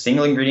 So just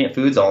single ingredient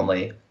foods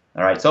only.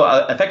 All right. So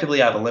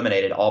effectively, I've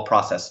eliminated all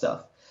processed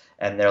stuff.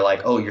 And they're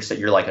like, oh,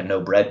 you're like a no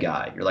bread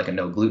guy. You're like a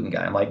no gluten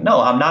guy. I'm like, no,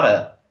 I'm not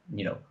a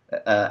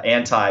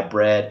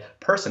anti-bread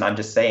person. I'm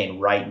just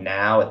saying right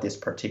now at this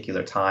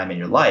particular time in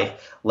your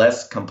life,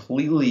 let's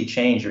completely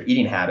change your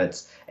eating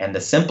habits. And the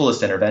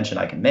simplest intervention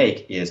I can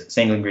make is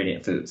single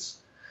ingredient foods.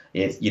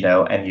 It's,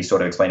 and you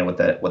sort of explain what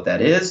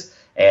that is.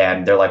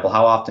 And they're like, well,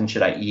 how often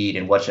should I eat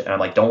and and I'm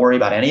like, don't worry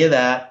about any of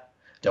that.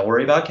 Don't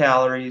worry about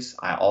calories.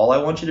 All I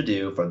want you to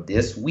do for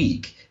this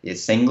week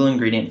is single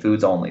ingredient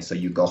foods only. So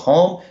you go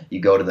home,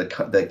 you go to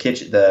the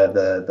kitchen,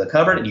 the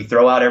cupboard, and you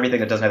throw out everything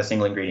that doesn't have a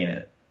single ingredient in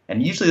it.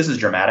 And usually this is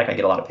dramatic. I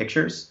get a lot of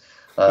pictures.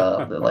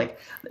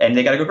 And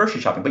they got to go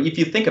grocery shopping. But if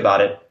you think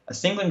about it, a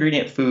single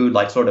ingredient food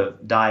sort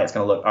of diet's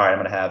going to look, all right, I'm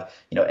going to have,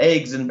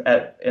 eggs in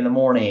the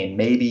morning,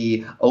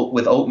 maybe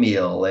with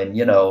oatmeal and,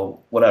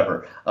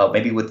 whatever,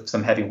 maybe with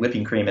some heavy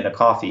whipping cream in a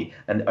coffee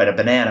and a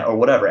banana or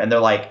whatever. And they're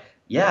like,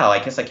 yeah, I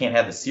guess I can't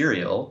have the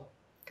cereal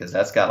because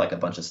that's got a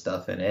bunch of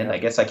stuff in it. I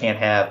guess I can't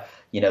have,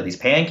 these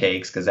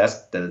pancakes because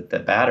that's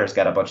the batter's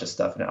got a bunch of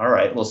stuff in it. All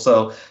right. Well,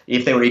 so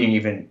if they were eating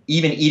even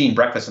eating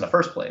breakfast in the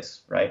first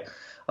place, right?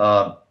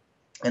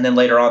 And then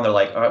later on, they're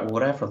like, all right, well, what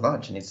do I have for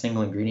lunch? I need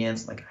single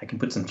ingredients. Like I can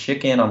put some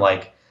chicken on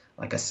like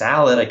a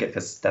salad. I get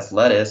because that's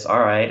lettuce. All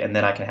right, and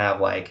then I can have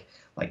like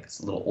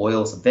little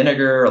oils of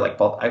vinegar.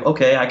 Or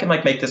okay, I can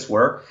make this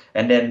work.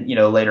 And then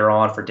later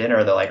on for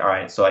dinner, they're like, all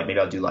right, so maybe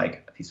I'll do a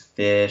piece of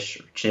fish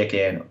or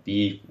chicken or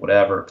beef,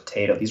 whatever,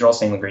 potato. These are all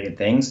single ingredient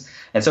things.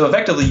 And so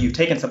effectively, you've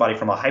taken somebody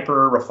from a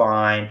hyper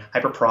refined,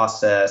 hyper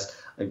processed,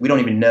 we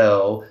don't even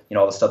know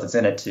all the stuff that's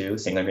in it to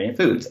single ingredient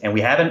foods, and we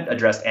haven't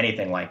addressed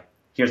anything like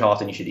here's how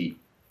often you should eat.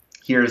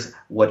 Here's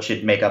what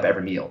should make up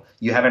every meal.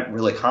 You haven't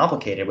really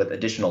complicated with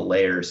additional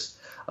layers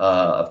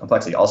of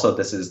complexity. Also,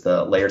 this is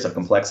the layers of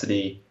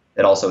complexity.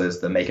 It also is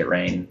the make it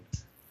rain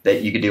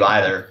that you could do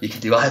either. You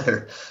could do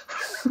either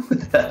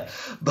with that.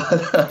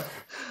 But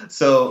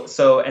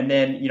and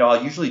then,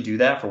 I'll usually do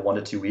that for 1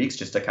 to 2 weeks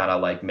just to kind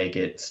of make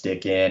it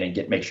stick in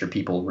and make sure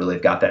people really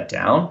have got that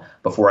down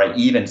before I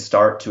even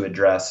start to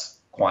address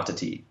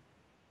quantity.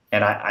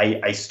 And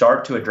I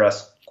start to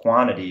address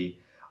quantity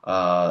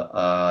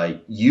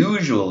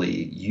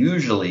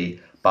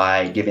usually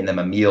by giving them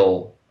a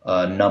meal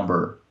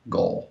number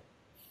goal.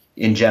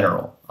 In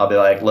general, I'll be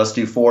like, let's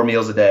do 4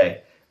 meals a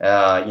day,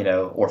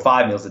 or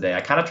 5 meals a day.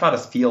 I kind of try to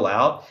feel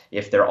out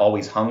if they're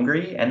always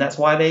hungry and that's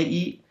why they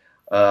eat,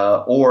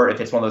 or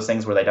if it's one of those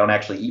things where they don't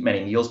actually eat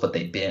many meals but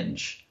they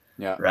binge.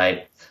 Yeah.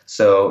 right?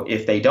 So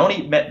if they don't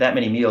eat that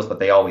many meals, but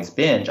they always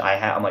binge,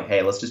 I'm like,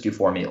 hey, let's just do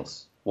 4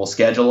 meals. We'll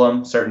schedule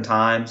them certain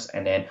times,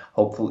 and then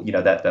hopefully,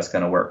 that's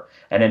going to work.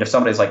 And then if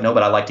somebody's like, no,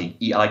 but I like to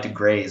eat, I like to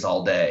graze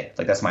all day,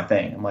 like that's my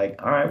thing. I'm like,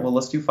 all right, well,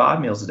 let's do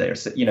 5 meals a day,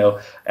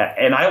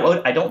 and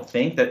I don't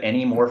think that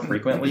any more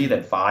frequently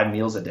than 5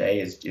 meals a day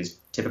is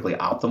typically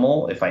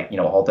optimal if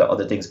all the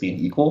other things being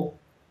equal.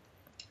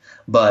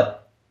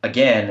 But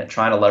again,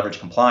 trying to leverage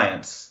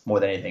compliance more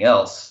than anything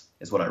else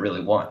is what I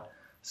really want.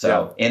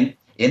 So in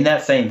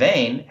that same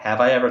vein, have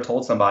I ever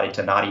told somebody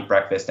to not eat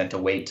breakfast and to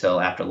wait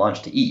till after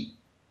lunch to eat?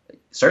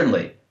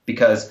 Certainly,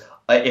 because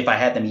if I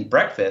had them eat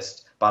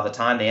breakfast, by the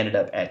time they ended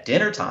up at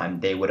dinner time,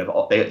 they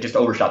just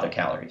overshot their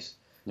calories.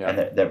 Yeah.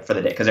 And for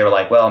the day, because they were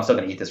like, well, I'm still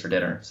going to eat this for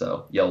dinner,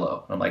 so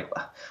YOLO. And I'm like,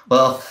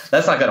 well,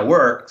 that's not going to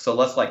work. So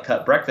let's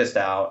cut breakfast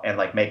out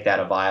and make that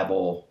a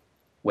viable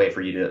way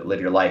for you to live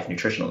your life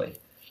nutritionally.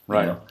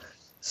 Right.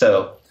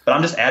 So, but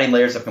I'm just adding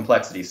layers of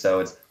complexity.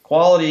 So it's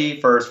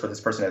quality first for this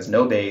person who has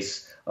no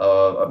base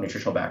of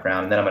nutritional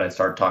background, and then I'm going to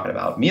start talking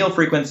about meal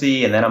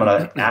frequency, and then I'm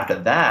going to, after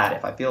that,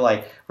 if I feel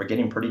like we're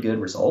getting pretty good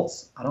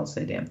results, I don't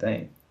say a damn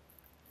thing.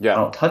 Yeah.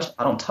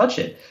 I don't touch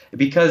it,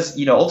 because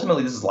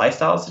ultimately this is a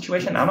lifestyle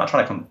situation. I'm not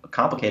trying to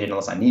complicate it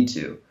unless I need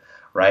to,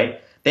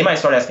 right? They might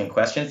start asking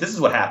questions. This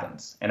is what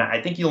happens, and I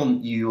think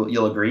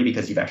you'll agree,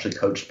 because you've actually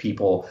coached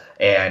people,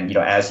 and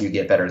as you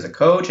get better as a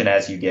coach, and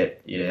as you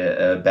get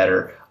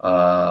better,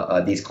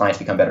 these clients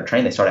become better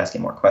trained. They start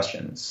asking more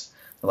questions.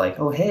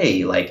 Like, oh, hey,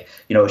 should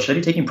I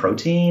be taking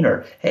protein?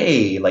 Or,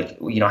 hey,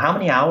 how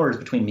many hours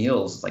between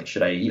meals,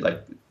 should I eat?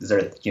 Is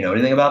there, do you know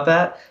anything about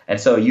that? And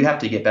so you have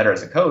to get better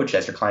as a coach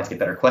as your clients get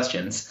better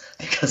questions,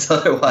 because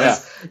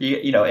otherwise,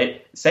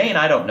 saying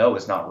I don't know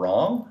is not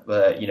wrong,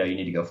 but, you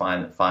need to go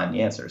find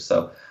the answers.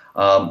 So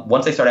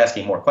once they start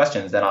asking more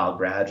questions, then I'll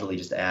gradually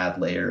just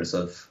add layers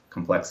of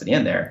complexity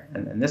in there.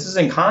 And this is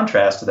in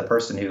contrast to the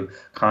person who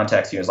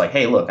contacts you and is like,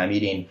 hey, look, I'm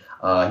eating,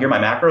 here are my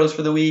macros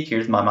for the week.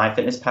 Here's my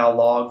MyFitnessPal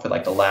log for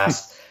the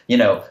last,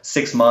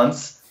 6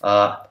 months.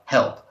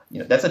 Help.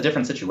 That's a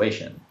different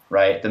situation,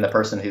 right? Than the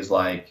person who's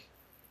like,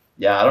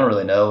 yeah, I don't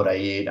really know what I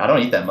eat. I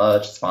don't eat that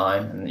much. It's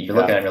fine. And you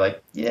look at it and you're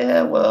like,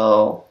 yeah,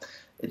 well,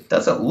 it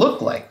doesn't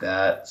look like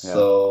that.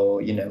 So,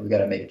 we got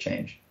to make a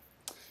change.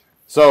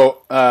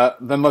 So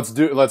then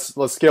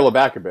let's scale it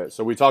back a bit.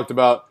 So we talked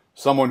about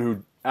someone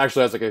who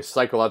actually has a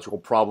psychological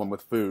problem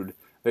with food.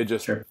 They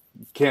just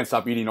can't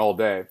stop eating all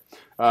day.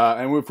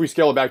 And if we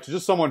scale it back to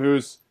just someone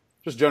who's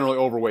just generally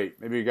overweight,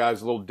 maybe a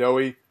guy's a little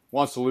doughy,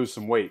 wants to lose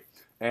some weight.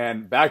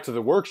 And back to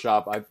the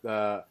workshop,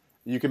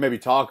 you can maybe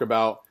talk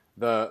about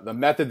the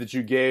method that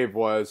you gave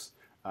was,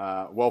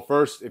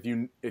 first, if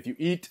you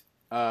eat,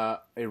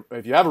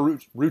 if you have a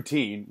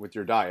routine with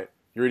your diet,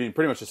 you're eating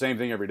pretty much the same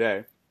thing every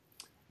day.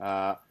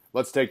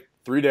 Let's take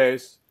 3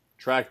 days,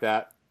 track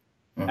that,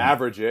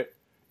 average it,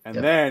 and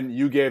then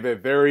you gave a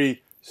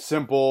very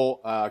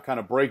simple kind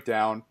of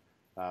breakdown,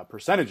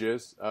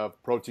 percentages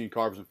of protein,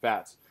 carbs, and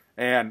fats.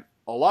 And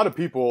a lot of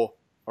people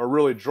are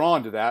really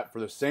drawn to that for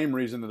the same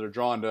reason that they're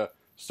drawn to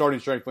starting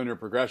strength linear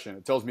progression.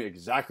 It tells me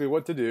exactly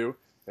what to do.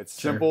 It's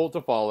simple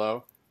to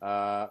follow.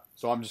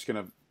 So I'm just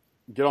going to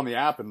get on the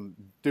app and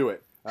do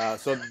it.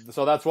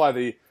 So that's why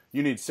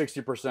you need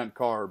 60%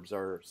 carbs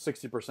or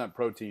 60%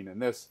 protein in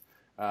this.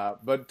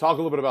 But talk a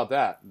little bit about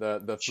that,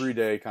 the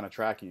 3-day kind of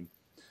tracking.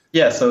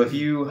 Yeah, so if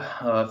you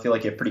feel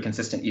like you have pretty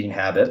consistent eating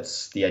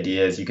habits, the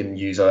idea is you can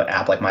use an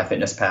app like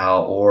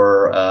MyFitnessPal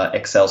or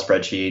Excel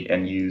spreadsheet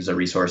and use a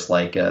resource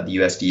like the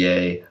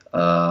USDA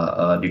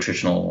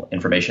nutritional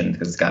information,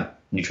 because it's got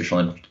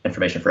nutritional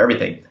information for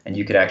everything. And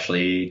you could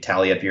actually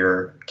tally up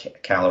your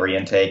calorie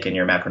intake and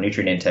your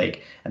macronutrient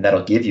intake, and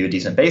that'll give you a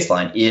decent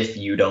baseline if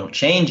you don't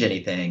change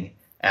anything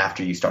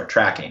after you start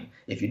tracking.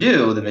 If you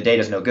do, then the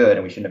data's no good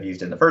and we shouldn't have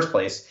used it in the first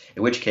place,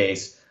 in which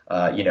case,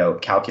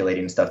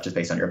 calculating stuff just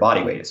based on your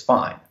body weight is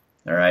fine.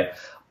 All right.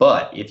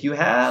 But if you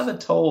have a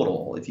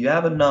total, if you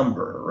have a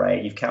number,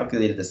 right, you've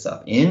calculated this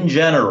stuff. In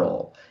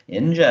general,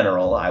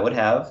 I would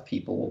have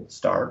people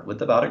start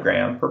with about 1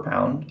 gram per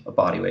pound of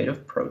body weight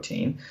of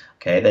protein.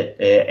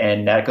 Okay.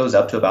 And that goes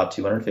up to about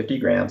 250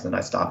 grams. And I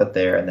stop it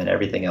there. And then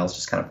everything else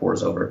just kind of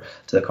pours over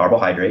to the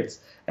carbohydrates.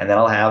 And then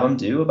I'll have them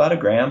do about 1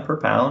 gram per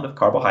pound of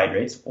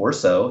carbohydrates or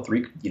so,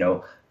 three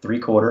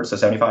quarters, so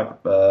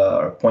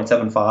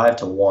 0.75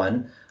 to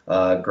 1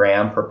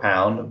 gram per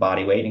pound of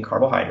body weight in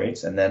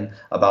carbohydrates, and then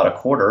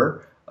about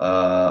 1/4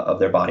 of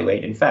their body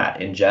weight in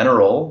fat. In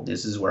general,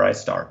 this is where I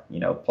start,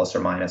 plus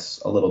or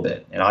minus a little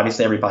bit. And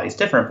obviously everybody's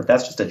different, but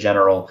that's just a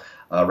general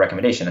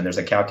recommendation. And there's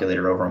a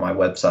calculator over on my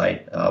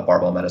website,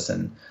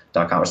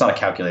 barbellmedicine.com. It's not a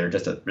calculator,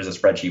 there's a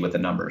spreadsheet with the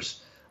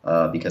numbers,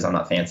 because I'm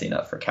not fancy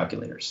enough for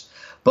calculators.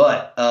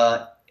 But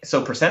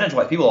so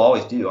percentage-wise, people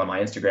always do on my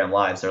Instagram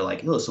lives. They're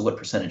like, "Oh, so what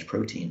percentage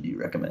protein do you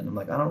recommend?" I'm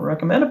like, I don't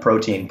recommend a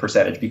protein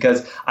percentage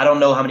because I don't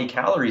know how many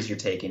calories you're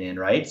taking in,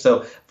 right?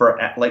 So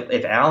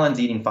if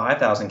Alan's eating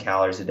 5,000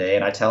 calories a day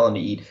and I tell him to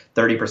eat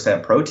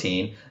 30%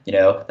 protein,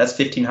 that's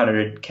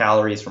 1,500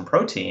 calories from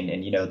protein,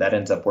 and that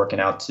ends up working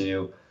out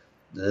to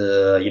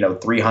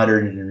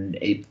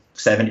 308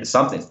 70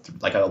 something,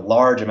 like a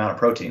large amount of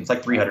protein. It's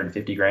like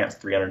 350 grams,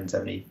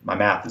 370. My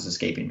math is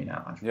escaping me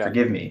now. Yeah.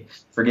 Forgive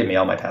me,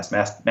 all my past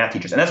math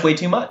teachers, and that's way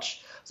too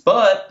much.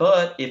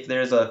 But if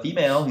there's a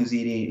female who's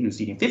eating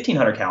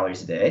 1,500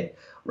 calories a day,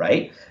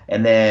 right,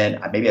 and then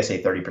maybe I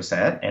say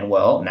 30%, and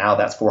well, now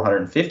that's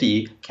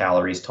 450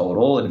 calories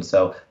total, and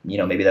so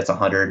maybe that's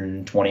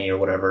 120 or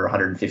whatever,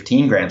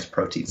 115 grams of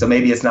protein. So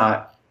maybe it's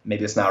not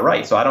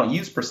right. So I don't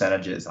use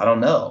percentages. I don't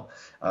know.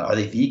 Are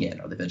they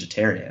vegan? Are they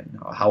vegetarian?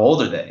 How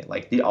old are they?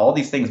 Like all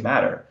these things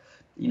matter,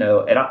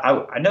 And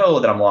I know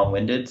that I'm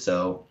long-winded,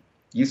 so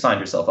you signed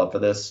yourself up for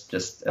this.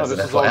 Just as an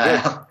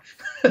FYI.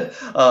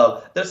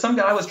 There's some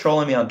guy was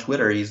trolling me on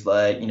Twitter. He's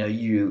like,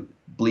 you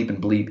bleep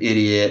and bleep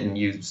idiot, and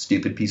you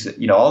stupid piece of,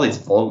 all these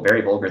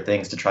very vulgar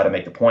things to try to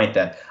make the point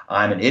that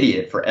I'm an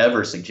idiot for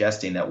ever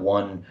suggesting that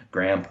 1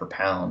 gram per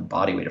pound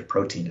body weight of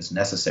protein is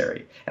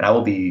necessary. And I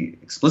will be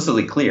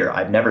explicitly clear.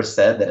 I've never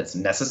said that it's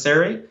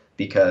necessary,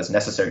 because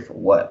necessary for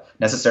what?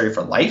 Necessary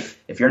for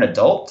life? If you're an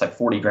adult, it's like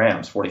 40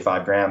 grams,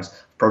 45 grams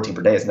of protein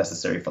per day is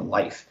necessary for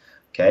life.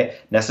 Okay,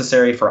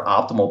 necessary for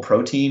optimal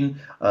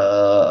protein,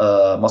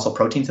 muscle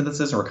protein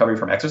synthesis and recovery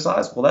from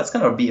exercise. Well, that's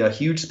going to be a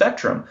huge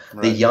spectrum.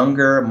 Right. The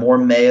younger, more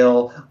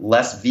male,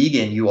 less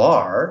vegan you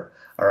are,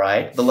 all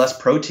right, the less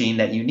protein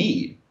that you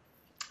need.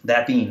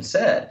 That being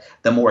said,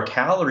 the more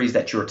calories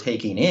that you're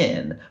taking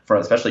in,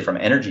 especially from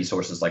energy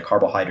sources like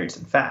carbohydrates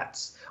and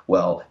fats,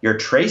 well, your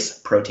trace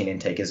protein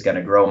intake is going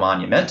to grow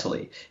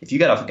monumentally. If you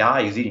got a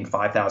guy who's eating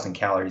 5,000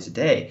 calories a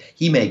day,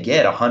 he may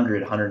get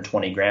 100,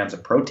 120 grams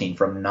of protein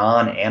from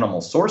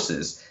non-animal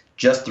sources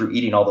just through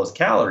eating all those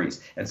calories.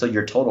 And so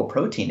your total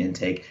protein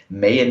intake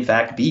may in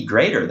fact be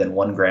greater than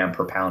 1 gram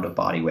per pound of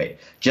body weight,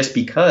 just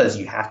because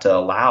you have to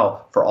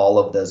allow for all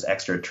of those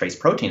extra trace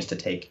proteins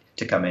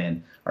to come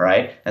in. All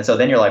right. And so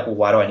then you're like, well,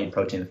 why do I need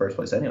protein in the first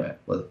place anyway?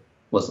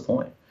 What's the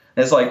point?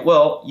 And it's like,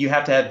 well, you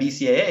have to have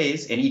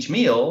BCAAs in each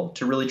meal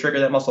to really trigger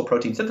that muscle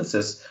protein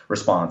synthesis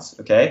response,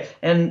 okay?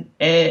 And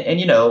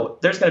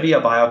there's going to be a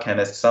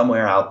biochemist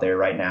somewhere out there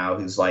right now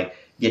who's like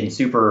getting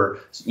super,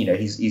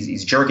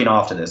 he's jerking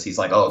off to this. He's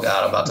like, oh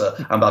God,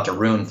 I'm about to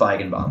ruin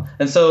Feigenbaum.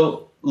 And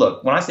so,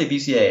 look, when I say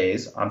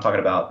BCAAs, I'm talking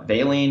about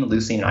valine,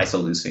 leucine, and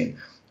isoleucine,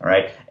 all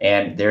right?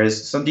 And there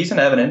is some decent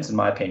evidence, in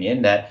my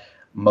opinion, that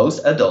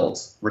most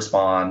adults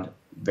respond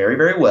very,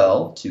 very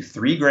well to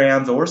 3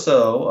 grams or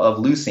so of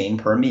leucine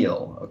per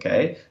meal,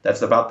 okay?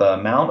 That's about the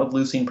amount of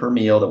leucine per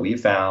meal that we've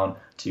found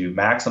to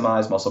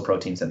maximize muscle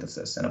protein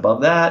synthesis. And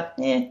above that,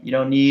 you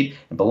don't need.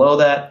 And below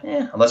that,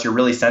 unless you're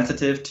really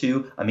sensitive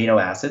to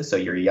amino acids, so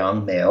you're a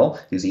young male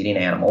who's eating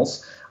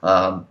animals,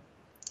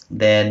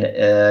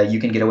 then you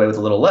can get away with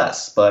a little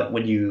less. But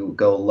when you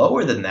go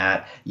lower than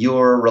that,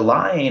 you're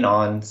relying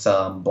on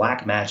some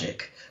black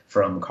magic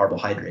from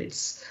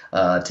carbohydrates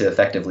to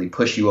effectively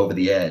push you over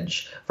the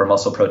edge for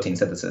muscle protein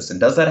synthesis. And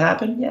does that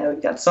happen? Yeah,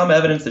 we've got some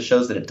evidence that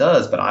shows that it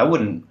does, but I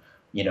wouldn't,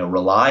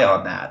 rely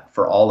on that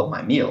for all of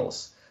my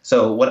meals.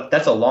 So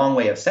that's a long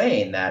way of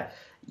saying that,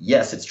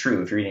 yes, it's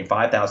true. If you're eating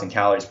 5,000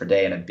 calories per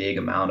day and a big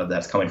amount of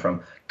that's coming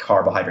from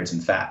carbohydrates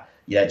and fat,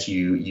 that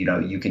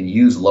you can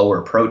use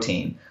lower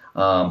protein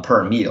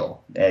per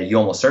meal. You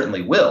almost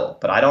certainly will,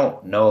 but I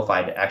don't know if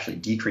I'd actually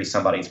decrease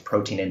somebody's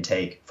protein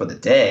intake for the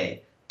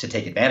day to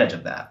take advantage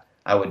of that.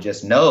 I would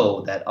just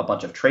know that a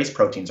bunch of trace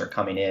proteins are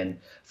coming in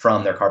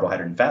from their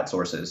carbohydrate and fat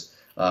sources,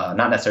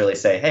 not necessarily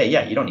say, hey,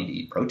 yeah, you don't need to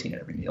eat protein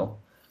at every meal.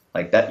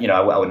 Like that,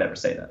 I would never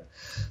say that.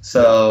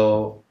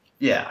 So,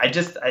 yeah, I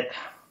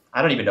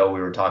don't even know what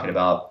we were talking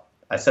about.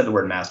 I said the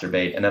word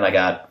masturbate, and then I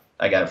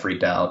got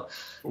freaked out.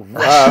 We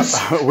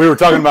were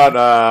talking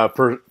about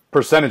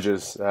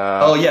percentages.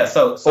 Oh, yeah,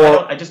 so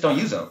I just don't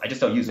use them.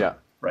 Yeah.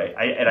 Right?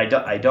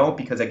 I don't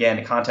because, again,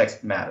 the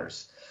context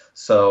matters.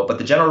 So, but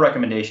the general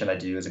recommendation I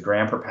do is 1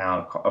 gram per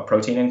pound of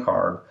protein and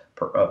carb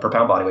per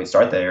pound body weight.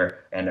 Start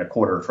there, and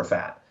 1/4 for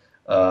fat.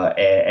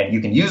 And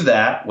you can use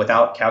that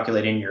without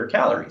calculating your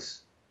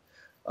calories.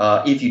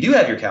 If you do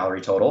have your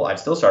calorie total, I'd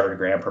still start at 1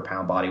 gram per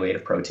pound body weight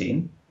of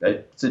protein.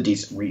 It's a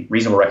decent,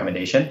 reasonable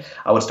recommendation.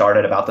 I would start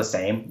at about the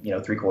same,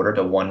 3/4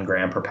 to 1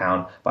 gram per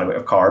pound body weight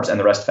of carbs, and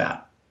the rest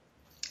fat.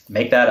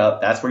 Make that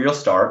up. That's where you'll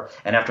start.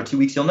 And after 2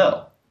 weeks, you'll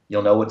know.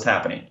 You'll know what's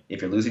happening.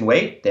 If you're losing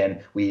weight,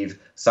 then we've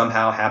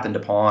somehow happened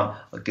upon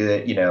a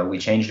good, we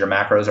changed your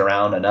macros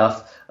around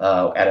enough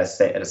at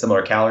a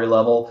similar calorie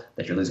level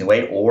that you're losing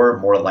weight, or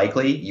more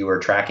likely you were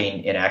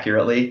tracking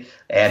inaccurately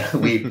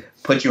and we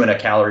put you in a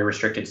calorie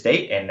restricted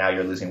state and now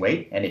you're losing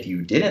weight. And if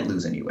you didn't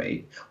lose any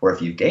weight, or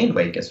if you've gained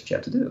weight, guess what you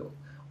have to do?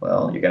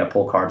 Well, you're going to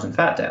pull carbs and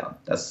fat down.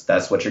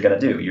 That's what you're going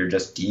to do. You're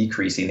just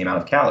decreasing the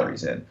amount of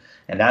calories in.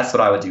 And that's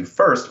what I would do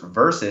first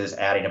versus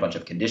adding a bunch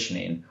of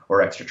conditioning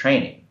or extra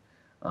training.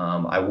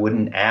 I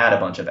wouldn't add a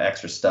bunch of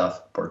extra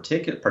stuff,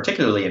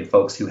 particularly in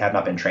folks who have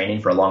not been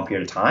training for a long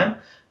period of time,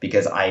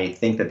 because I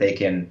think that they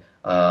can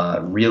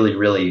really,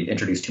 really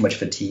introduce too much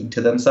fatigue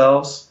to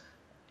themselves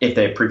if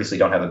they previously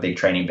don't have a big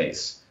training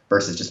base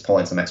versus just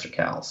pulling some extra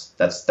calories.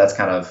 That's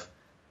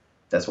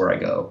where I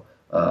go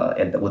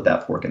and with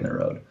that fork in the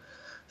road.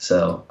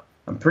 So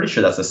I'm pretty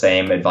sure that's the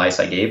same advice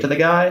I gave to the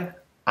guy.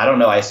 I don't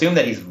know. I assume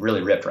that he's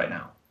really ripped right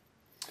now.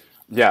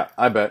 Yeah,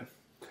 I bet.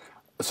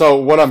 So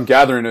what I'm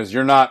gathering is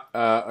you're not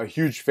a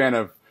huge fan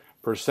of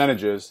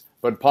percentages,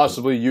 but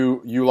possibly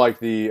you like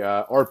the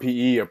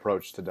RPE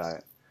approach to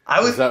diet.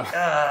 I was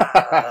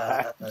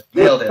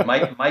nailed it.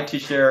 Mike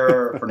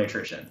Tuchscherer for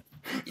nutrition.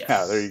 Yes.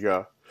 Yeah, there you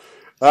go.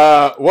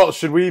 Well,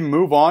 should we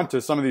move on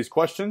to some of these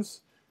questions?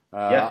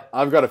 Yeah.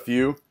 I've got a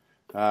few,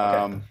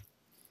 Okay.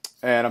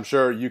 and I'm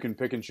sure you can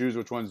pick and choose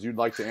which ones you'd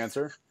like to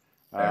answer.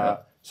 Fair enough.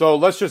 So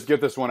let's just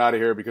get this one out of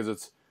here because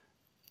it's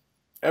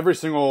every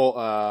single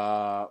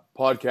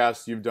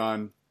podcast you've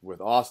done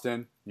with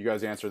Austin, you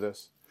guys answer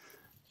this.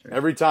 Sure.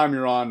 Every time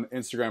you're on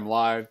Instagram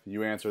Live,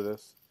 you answer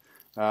this.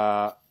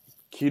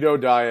 Keto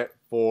diet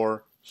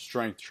for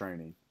strength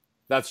training.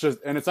 That's just,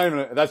 and it's not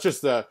even, that's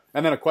just the,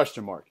 and then a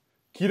question mark.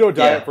 Keto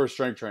diet for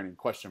strength training,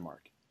 question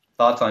mark.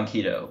 Thoughts on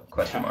keto,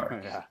 question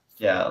mark. Yeah.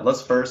 Yeah,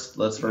 let's first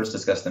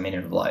discuss the meaning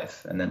of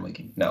life, and then we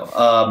can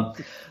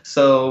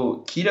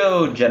so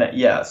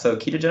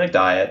ketogenic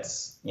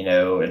diets,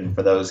 and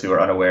for those who are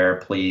unaware,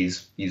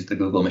 please use the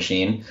Google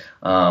machine.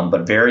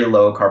 But very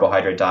low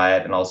carbohydrate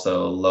diet and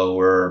also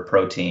lower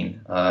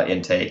protein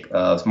intake,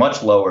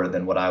 much lower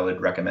than what I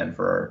would recommend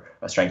for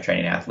a strength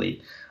training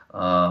athlete.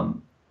 I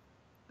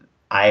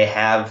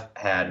have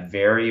had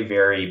very,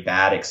 very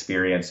bad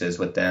experiences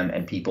with them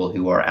and people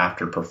who are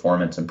after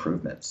performance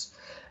improvements.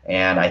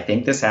 And I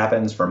think this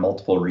happens for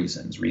multiple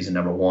reasons. Reason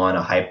number one,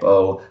 a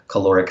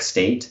hypocaloric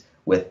state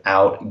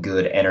without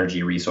good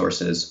energy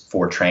resources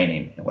for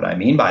training. And what I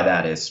mean by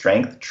that is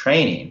strength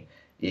training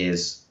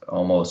is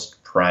almost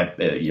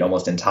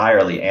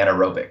entirely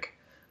anaerobic.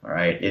 All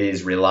right, it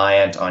is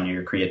reliant on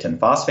your creatine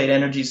phosphate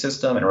energy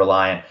system and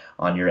reliant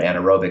on your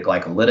anaerobic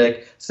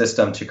glycolytic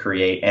system to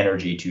create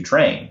energy to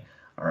train.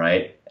 All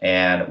right,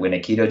 and when a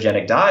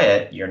ketogenic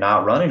diet, you're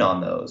not running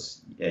on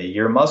those.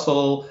 Your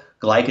muscle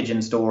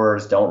glycogen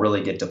stores don't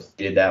really get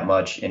depleted that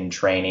much in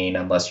training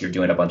unless you're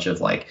doing a bunch of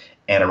like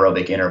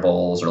anaerobic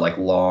intervals or like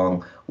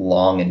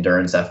long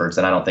endurance efforts.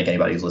 And I don't think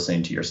anybody who's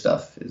listening to your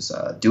stuff is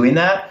doing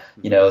that.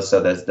 So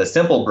the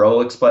simple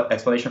bro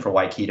explanation for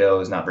why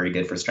keto is not very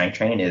good for strength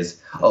training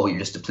is, oh, you're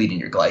just depleting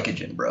your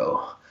glycogen,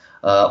 bro.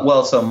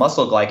 So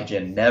muscle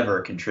glycogen never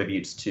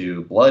contributes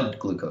to blood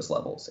glucose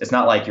levels. It's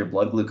not like your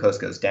blood glucose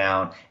goes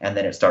down and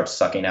then it starts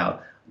sucking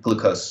out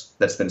glucose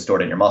that's been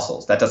stored in your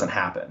muscles. That doesn't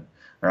happen.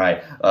 All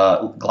right.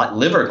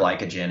 Liver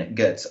glycogen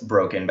gets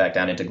broken back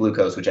down into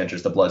glucose, which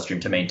enters the bloodstream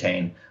to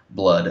maintain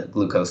blood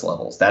glucose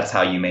levels. That's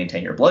how you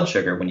maintain your blood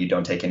sugar when you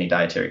don't take any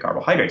dietary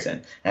carbohydrates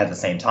in. And at the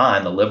same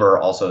time, the liver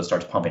also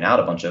starts pumping out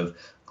a bunch of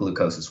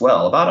glucose as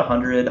well, about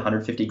 100,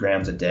 150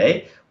 grams a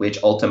day, which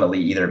ultimately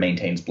either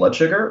maintains blood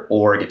sugar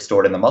or gets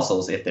stored in the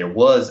muscles if there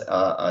was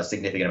a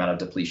significant amount of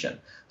depletion.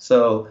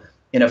 So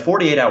in a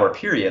 48-hour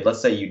period,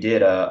 let's say you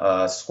did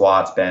a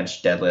squats,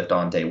 bench, deadlift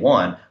on day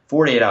one,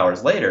 48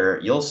 hours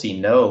later, you'll see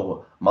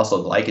no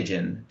muscle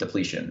glycogen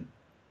depletion,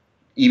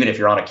 even if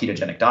you're on a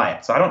ketogenic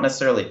diet. So I don't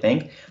necessarily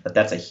think that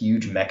that's a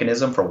huge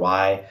mechanism for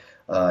why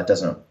it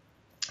doesn't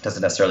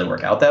necessarily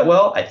work out that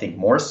well. I think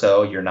more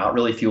so you're not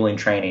really fueling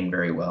training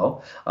very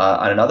well.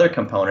 And another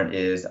component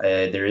is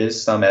there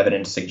is some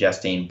evidence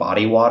suggesting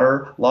body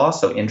water loss,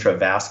 so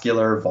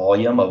intravascular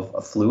volume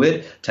of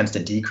fluid tends to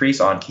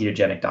decrease on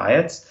ketogenic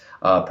diets,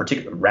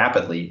 particularly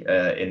rapidly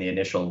in the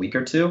initial week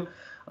or two.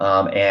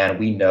 And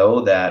we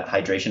know that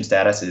hydration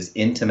status is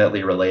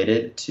intimately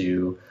related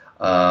to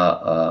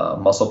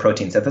muscle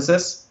protein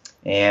synthesis.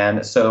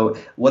 And so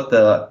what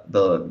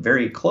the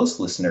very close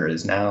listener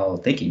is now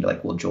thinking,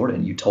 like, well,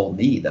 Jordan, you told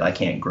me that I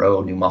can't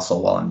grow new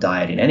muscle while I'm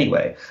dieting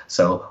anyway.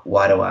 So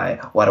why do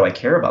I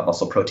care about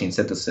muscle protein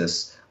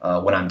synthesis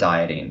when I'm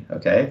dieting?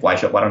 Okay, why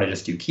don't I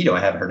just do keto? I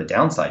haven't heard a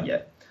downside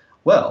yet.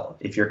 Well,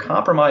 if you're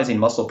compromising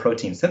muscle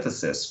protein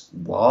synthesis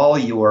while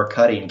you're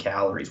cutting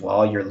calories,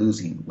 while you're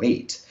losing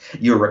weight,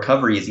 your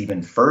recovery is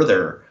even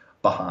further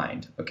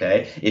behind,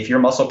 okay? If your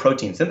muscle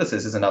protein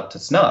synthesis isn't up to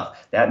snuff,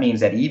 that means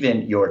that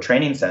even your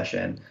training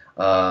session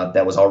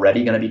that was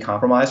already going to be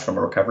compromised from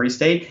a recovery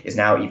state is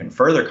now even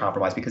further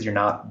compromised because you're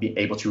not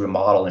able to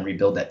remodel and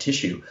rebuild that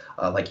tissue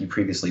like you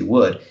previously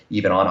would,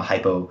 even on a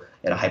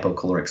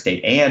hypocaloric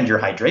state. And your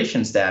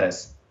hydration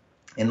status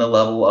in the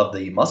level of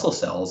the muscle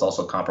cell is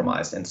also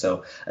compromised. And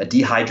so a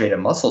dehydrated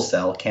muscle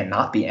cell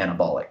cannot be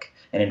anabolic.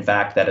 And in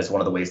fact, that is one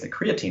of the ways that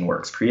creatine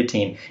works.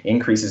 Creatine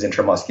increases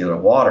intramuscular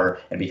water,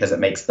 and because it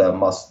makes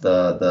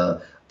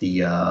the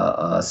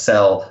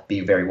cell be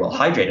very well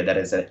hydrated, that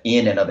is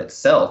in and of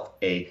itself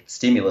a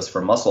stimulus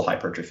for muscle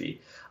hypertrophy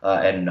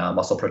and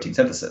muscle protein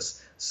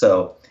synthesis.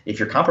 So if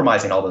you're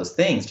compromising all those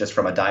things just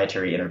from a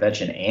dietary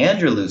intervention and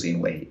you're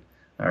losing weight,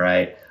 all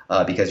right,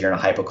 because you're in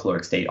a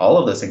hypocaloric state, all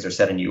of those things are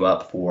setting you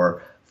up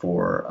for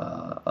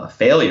a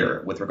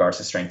failure with regards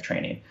to strength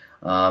training.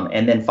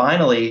 And then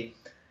finally,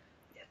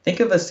 think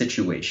of a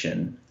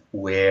situation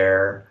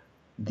where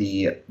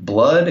the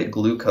blood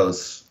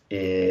glucose,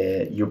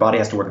 your body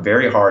has to work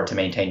very hard to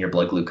maintain your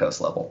blood glucose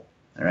level,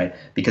 all right,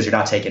 because you're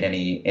not taking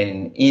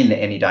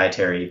any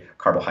dietary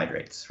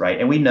carbohydrates, right?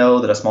 And we know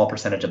that a small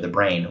percentage of the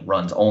brain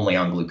runs only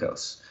on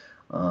glucose.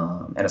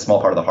 and a small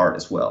part of the heart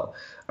as well.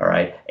 All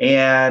right.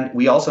 And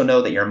we also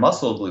know that your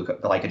muscle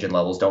glycogen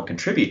levels don't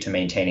contribute to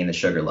maintaining the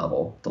sugar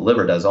level. The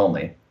liver does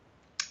only.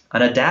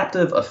 An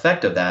adaptive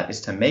effect of that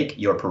is to make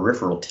your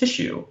peripheral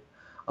tissue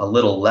a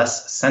little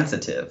less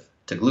sensitive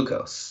to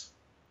glucose,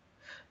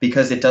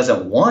 because it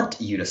doesn't want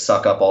you to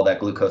suck up all that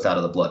glucose out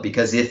of the blood.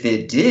 Because if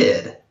it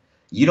did,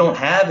 you don't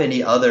have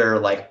any other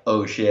like,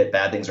 oh shit,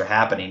 bad things are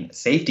happening,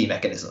 safety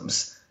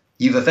mechanisms.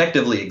 You've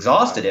effectively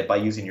exhausted it by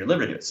using your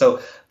liver to do it.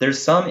 So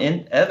there's some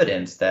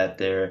evidence that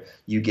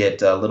you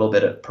get a little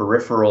bit of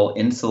peripheral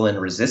insulin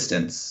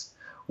resistance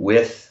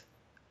with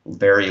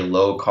very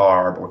low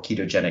carb or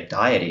ketogenic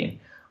dieting.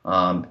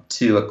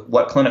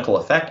 What clinical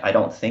effect? I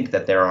don't think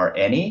that there are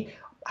any.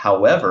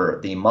 However,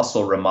 the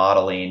muscle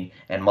remodeling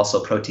and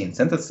muscle protein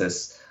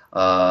synthesis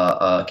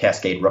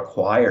cascade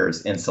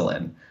requires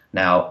insulin.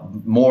 Now,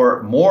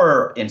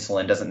 more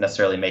insulin doesn't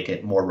necessarily make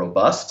it more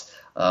robust,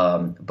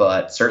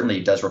 but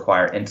certainly does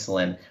require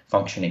insulin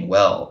functioning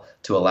well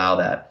to allow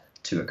that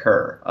to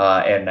occur.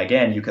 And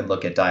again, you can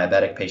look at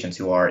diabetic patients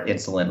who are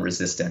insulin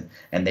resistant,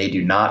 and they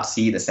do not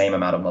see the same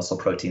amount of muscle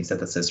protein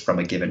synthesis from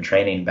a given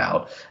training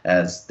bout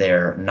as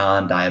their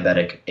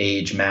non-diabetic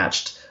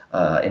age-matched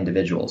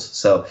individuals.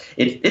 So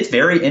it's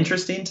very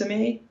interesting to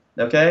me,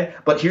 okay?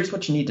 But here's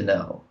what you need to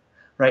know,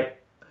 right?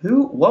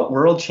 What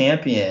world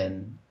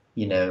champion,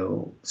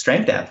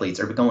 strength athletes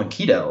are going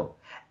keto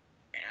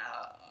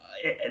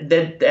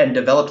and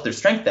developed their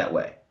strength that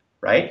way,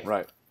 right?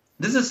 Right.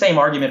 This is the same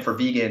argument for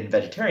vegan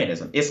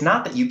vegetarianism. It's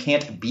not that you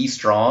can't be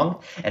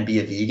strong and be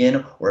a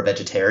vegan or a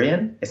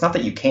vegetarian. It's not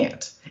that you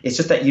can't. It's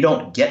just that you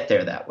don't get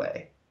there that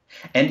way.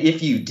 And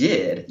if you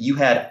did, you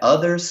had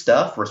other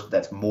stuff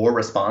that's more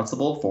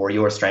responsible for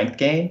your strength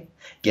gain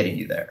getting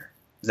you there.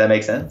 Does that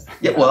make sense?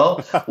 Yeah.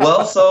 Well.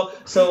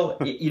 So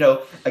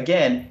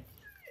again,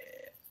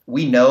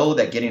 we know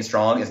that getting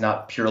strong is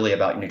not purely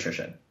about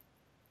nutrition.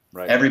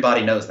 Right.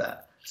 Everybody knows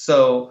that.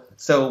 So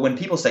when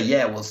people say,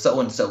 yeah, well,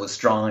 so-and-so is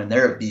strong and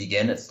they're a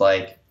vegan, it's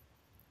like,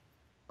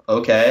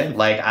 okay,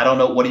 like, I don't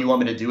know. What do you want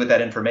me to do with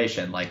that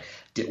information? Like,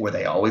 were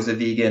they always a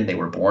vegan? They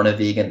were born a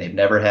vegan. They've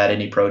never had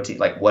any protein.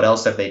 Like, what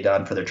else have they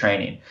done for their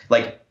training?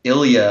 Like,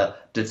 Ilya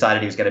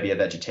decided he was going to be a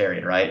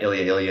vegetarian, right?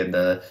 Ilya in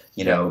the,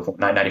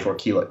 994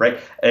 kilo, right?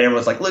 And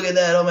everyone's like, look at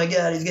that. Oh my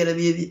God, he's going to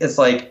be a vegan. It's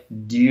like,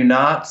 do you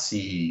not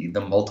see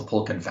the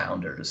multiple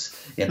confounders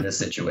in this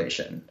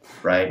situation,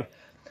 right?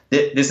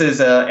 This is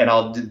and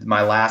I'll do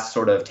my last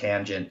sort of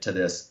tangent to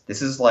this.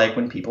 This is like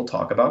when people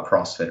talk about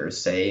CrossFitters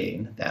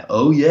saying that,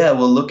 oh yeah,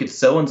 well look at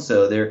so and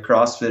so, they're a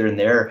CrossFitter and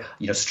they're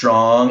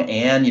strong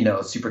and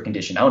super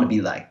conditioned. I want to be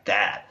like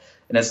that.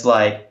 And it's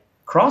like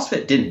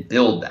CrossFit didn't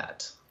build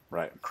that.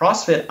 Right.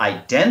 CrossFit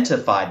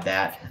identified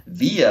that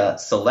via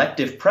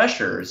selective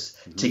pressures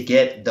to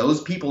get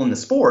those people in the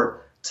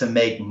sport to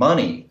make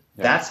money.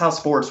 Yeah. That's how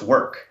sports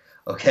work.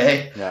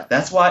 Okay. Yeah.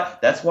 That's why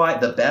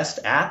the best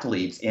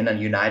athletes in the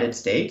United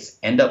States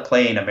end up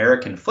playing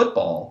American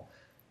football,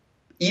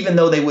 even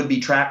though they would be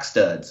track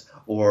studs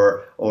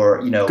or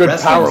good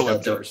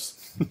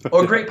powerlifters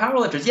or great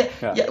powerlifters.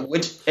 Yeah.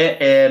 Which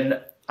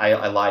and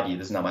I lied to you.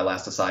 This is not my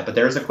last aside, but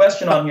there's a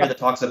question on here that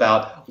talks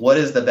about what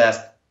is the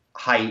best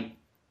height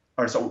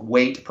or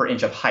weight per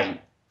inch of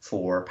height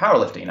for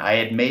powerlifting. I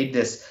had made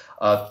this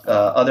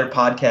other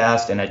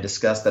podcast, and I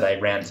discussed that I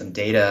ran some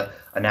data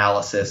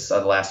analysis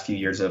of the last few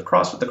years of the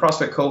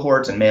CrossFit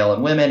cohorts and male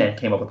and women, and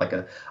came up with like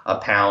a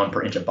pound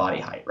per inch of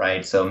body height,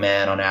 right? So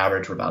men on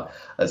average were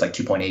it's like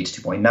 2.8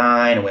 to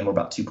 2.9, and women were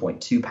about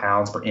 2.2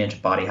 pounds per inch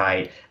of body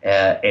height.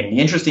 And the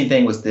interesting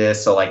thing was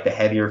this: so like the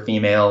heavier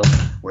females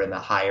were in the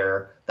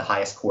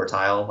highest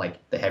quartile,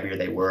 like the heavier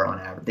they were on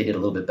average, they did a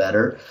little bit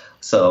better.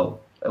 So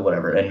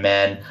whatever. And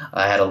men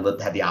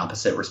had the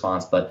opposite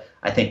response, but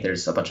I think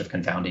there's a bunch of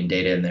confounding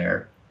data in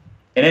there.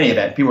 In any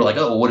event, people were like,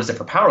 oh, well, what is it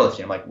for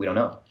powerlifting? I'm like, we don't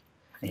know.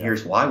 And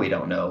here's why we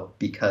don't know: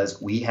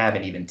 because we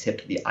haven't even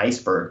tipped the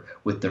iceberg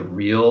with the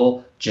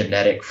real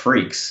genetic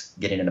freaks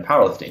getting into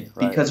powerlifting,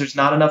 because there's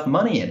not enough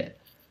money in it.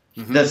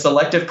 Mm-hmm. The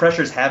selective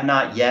pressures have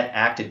not yet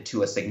acted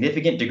to a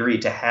significant degree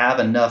to have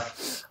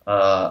enough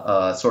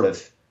to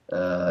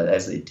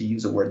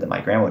use a word that my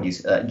grandma would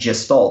use,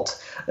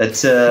 gestalt,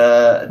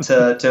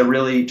 to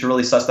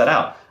really suss that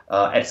out.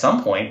 At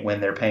some point, when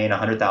they're paying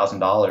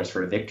 $100,000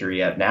 for a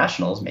victory at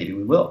nationals, maybe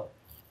we will.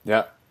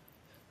 Yeah.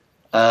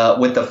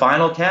 With the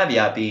final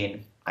caveat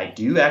being, I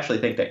do actually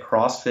think that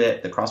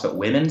the CrossFit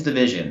women's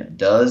division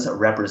does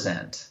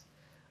represent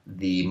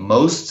the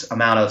most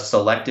amount of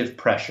selective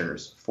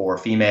pressures for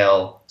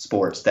female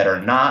sports that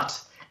are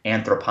not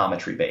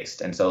anthropometry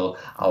based. And so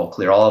I'll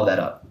clear all of that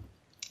up.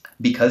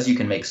 Because you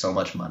can make so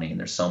much money and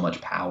there's so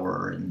much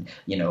power and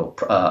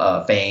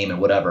fame and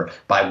whatever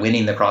by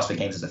winning the CrossFit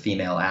Games as a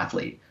female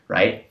athlete,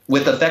 right?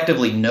 With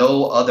effectively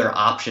no other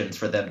options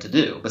for them to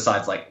do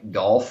besides like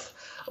golf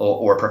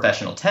or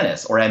professional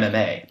tennis or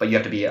MMA. But you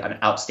have to be an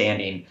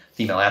outstanding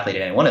female athlete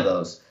in any one of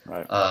those.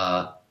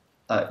 Right.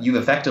 You've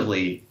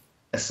effectively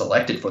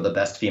selected for the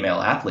best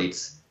female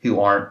athletes who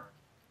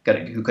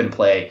couldn't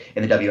play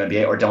in the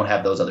WNBA or don't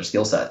have those other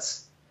skill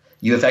sets.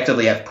 You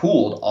effectively have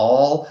pooled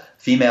all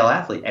female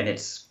athletes, and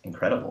it's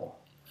incredible.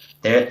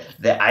 I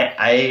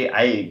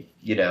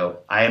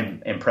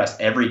am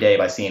impressed every day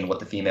by seeing what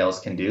the females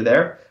can do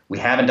there. We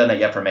haven't done that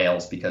yet for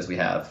males because we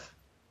have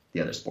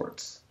the other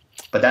sports.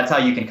 But that's how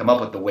you can come up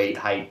with the weight,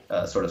 height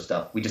sort of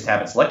stuff. We just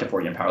haven't selected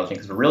for you in powerlifting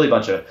because we're really a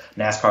bunch of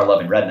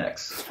NASCAR-loving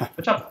rednecks,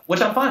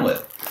 which I'm fine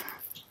with.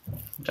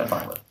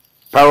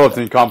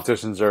 Powerlifting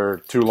competitions are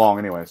too long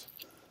anyways.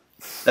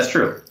 That's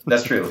true.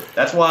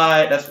 That's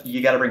why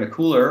you got to bring a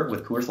cooler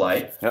with Coors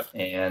Light, yep.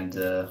 and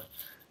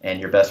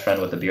your best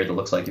friend with a beard that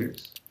looks like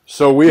yours.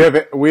 So we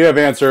have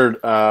answered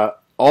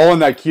all in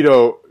that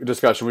keto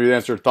discussion. We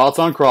answered thoughts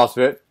on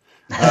CrossFit,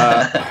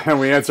 and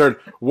we answered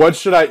what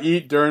should I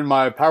eat during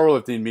my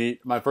powerlifting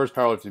meet, my first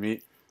powerlifting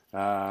meet.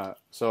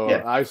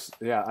 Ice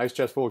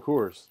chest full of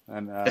Coors,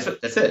 and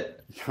that's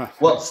it.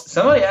 Well,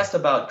 somebody asked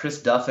about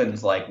Chris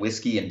Duffin's like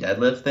whiskey and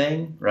deadlift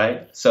thing,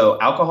 right? So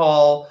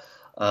alcohol,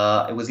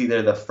 it was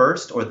either the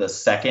first or the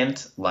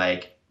second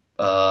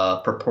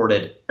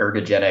purported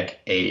ergogenic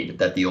aid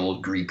that the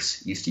old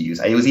Greeks used to use.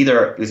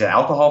 It was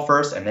alcohol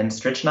first and then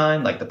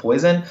strychnine, like the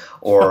poison,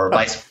 or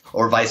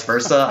vice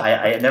versa.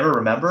 I never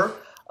remember.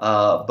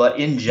 But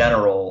in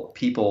general,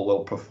 people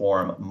will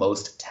perform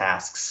most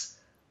tasks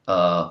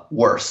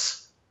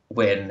worse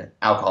when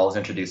alcohol is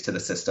introduced to the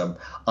system,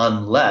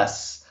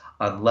 unless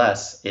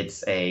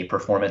it's a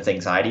performance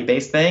anxiety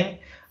based thing,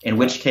 in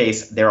which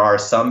case there are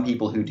some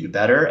people who do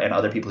better and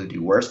other people who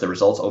do worse. The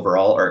results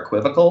overall are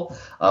equivocal,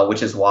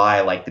 which is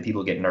why like the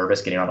people who get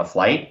nervous getting on a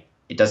flight,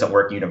 it doesn't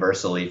work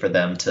universally for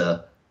them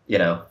to,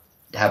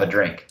 have a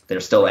drink. They're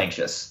still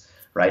anxious,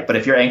 right? But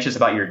if you're anxious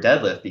about your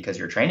deadlift because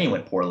your training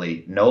went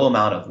poorly, no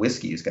amount of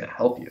whiskey is going to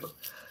help you.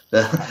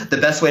 The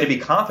best way to be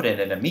confident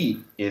in a meet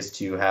is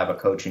to have a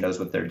coach who knows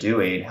what they're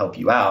doing, help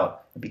you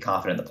out, and be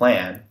confident in the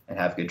plan, and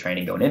have good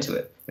training going into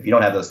it. If you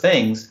don't have those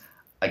things,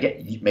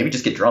 maybe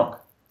just get drunk.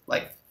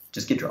 Like,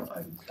 just get drunk.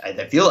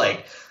 I feel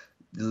like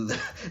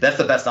that's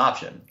the best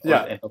option.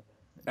 Yeah,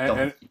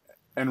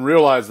 and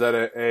realize that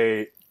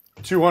a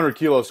 200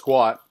 kilo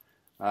squat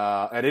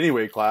at any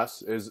weight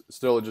class is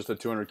still just a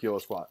 200 kilo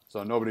squat.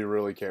 So nobody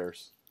really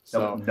cares.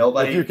 So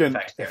nobody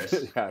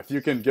cares. Yeah, if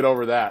you can get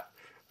over that,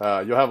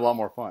 you'll have a lot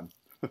more fun.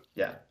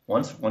 Yeah.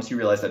 Once you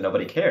realize that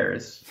nobody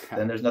cares,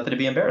 then there's nothing to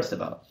be embarrassed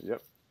about.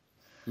 Yep.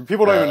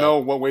 People don't even know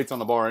what weight's on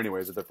the bar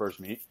anyways at their first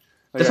meet.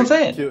 That's what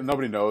I'm saying.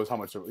 Nobody knows how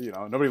much,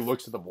 nobody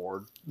looks at the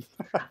board.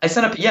 I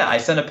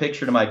sent a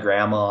picture to my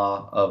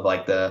grandma of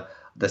like the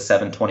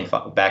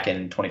 725 back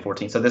in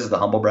 2014. So this is the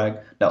humble brag.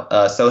 No.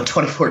 So in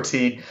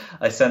 2014,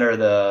 I sent her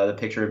the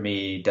picture of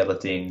me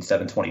deadlifting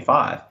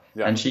 725.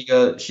 Yeah. And she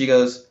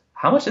goes,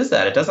 how much is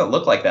that? It doesn't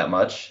look like that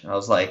much. I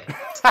was like,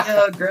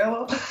 yeah,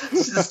 grandma,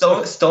 she's a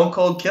stone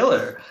cold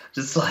killer.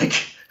 Just like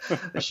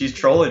she's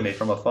trolling me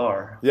from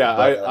afar. Yeah,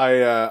 but,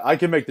 I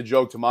can make the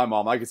joke to my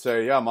mom. I could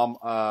say, yeah, Mom,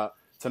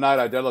 tonight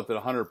I deadlifted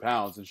 100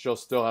 pounds, and she'll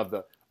still have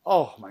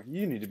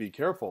you need to be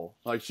careful.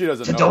 Like she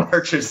doesn't know. Don't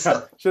hurt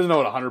yourself. She doesn't know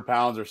what 100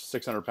 pounds or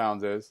 600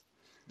 pounds is.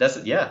 That's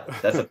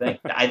the thing.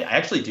 I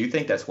actually do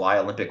think that's why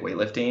Olympic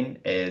weightlifting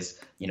is,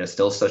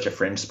 still such a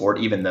fringe sport,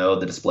 even though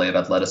the display of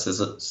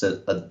athleticism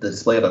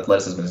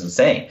is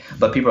insane.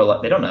 But people are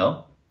like, they don't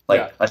know.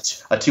 Like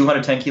a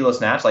 210 kilo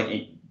snatch,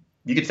 like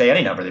you could say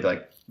any number, they'd be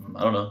like,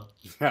 I don't know.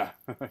 Yeah.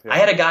 I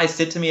had a guy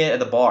sit to me at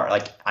the bar.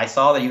 Like I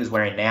saw that he was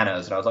wearing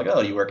Nanos, and I was like,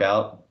 oh, do you work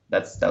out?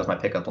 That was my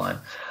pickup line.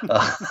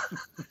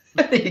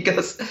 He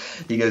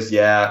goes,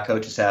 yeah,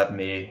 coach is having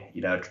me,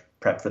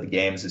 prep for the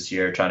games this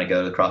year, trying to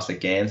go to the CrossFit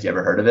Games. You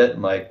ever heard of it?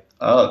 I'm like,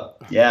 oh,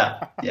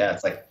 yeah.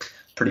 It's like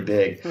pretty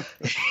big.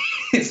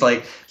 It's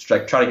like try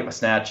to get my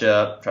snatch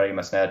up,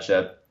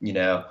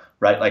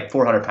 right? Like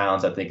 400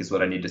 pounds, I think is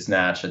what I need to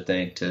snatch, I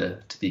think, to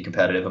be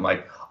competitive. I'm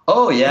like,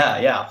 oh,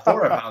 yeah,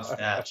 400 pound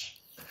snatch.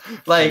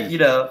 Like, I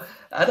know.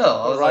 I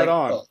was right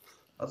on. Oh.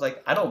 I was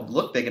like, I don't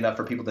look big enough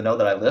for people to know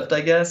that I lift,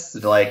 I guess,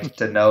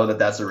 to know that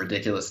that's a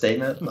ridiculous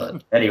statement.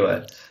 But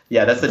anyway,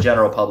 yeah, that's the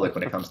general public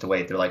when it comes to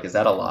weight. They're like, is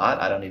that a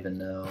lot? I don't even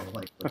know.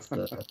 Like,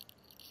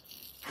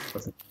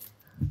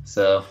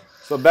 So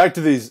back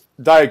to these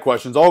diet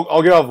questions.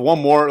 I'll get off one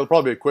more. It'll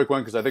probably be a quick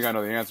one because I think I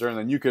know the answer, and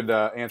then you could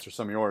answer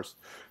some of yours.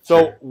 So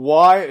sure.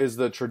 Why is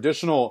the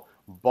traditional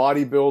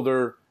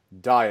bodybuilder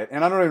diet,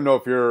 and I don't even know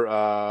if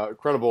you're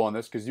credible on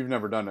this because you've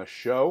never done a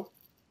show.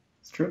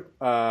 It's true.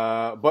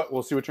 But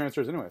we'll see what your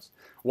answer is anyways.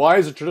 Why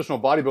is a traditional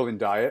bodybuilding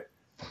diet,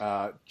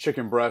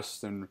 chicken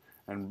breasts and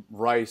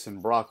rice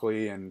and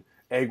broccoli and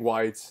egg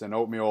whites and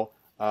oatmeal,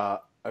 a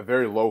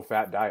very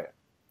low-fat diet?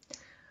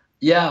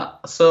 Yeah,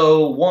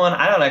 so one,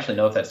 I don't actually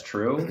know if that's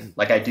true.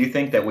 Like I do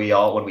think that we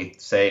all, when we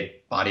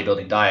say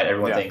bodybuilding diet,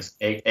 everyone thinks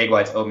egg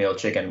whites, oatmeal,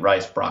 chicken,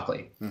 rice,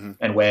 broccoli,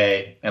 and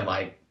whey, and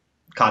like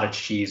cottage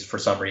cheese for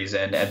some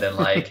reason, and then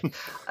like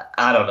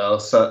I don't know.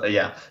 So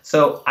yeah,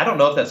 so I don't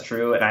know if that's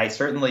true, and I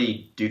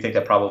certainly do think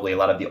that probably a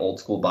lot of the old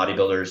school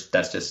bodybuilders,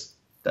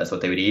 that's what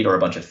they would eat, or a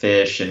bunch of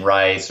fish and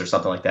rice or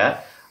something like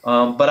that.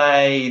 But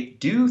I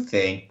do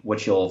think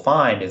what you'll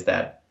find is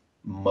that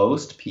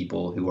most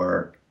people who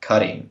are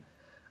cutting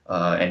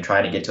and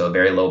trying to get to a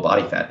very low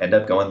body fat. End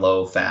up going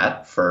low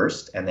fat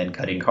first and then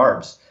cutting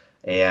carbs.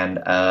 And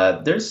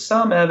there's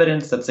some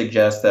evidence that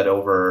suggests that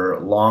over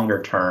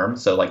longer term,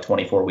 so like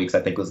 24 weeks,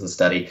 I think was the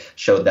study,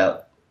 showed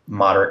that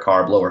moderate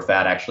carb, lower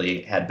fat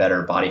actually had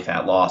better body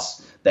fat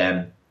loss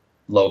than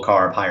low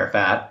carb, higher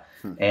fat.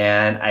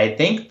 And I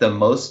think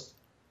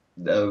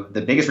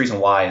the biggest reason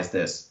why is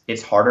this: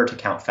 it's harder to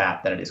count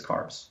fat than it is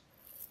carbs.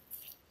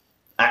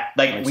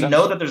 We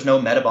know that there's no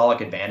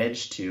metabolic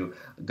advantage to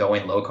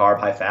going low carb,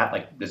 high fat.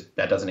 Like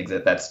that doesn't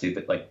exist. That's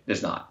stupid. Like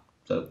there's not.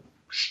 So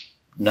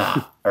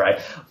nah. All right.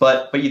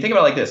 But you think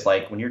about it like this: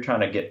 like when you're trying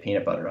to get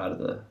peanut butter out of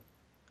the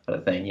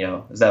thing,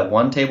 is that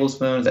 1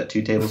 tablespoon? Is that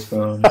 2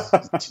 tablespoons? Is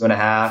it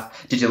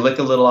 2.5? Did you lick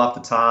a little off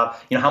the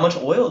top? How much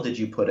oil did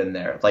you put in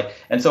there?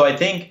 And so I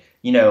think,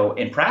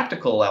 in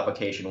practical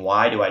application,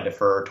 why do I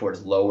defer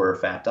towards lower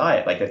fat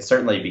diet? Like it's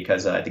certainly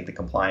because I think the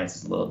compliance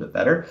is a little bit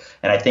better.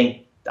 And I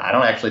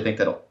don't actually think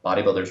that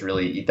bodybuilders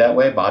really eat that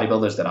way.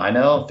 Bodybuilders that I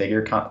know,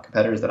 figure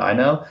competitors that I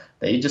know,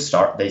 they just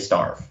starve.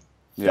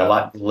 Yeah. A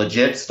lot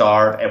legit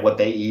starve, and what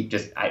they eat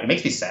it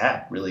makes me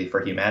sad, really,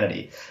 for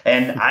humanity.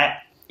 And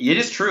it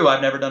is true.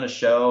 I've never done a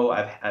show.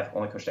 I've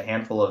only coached a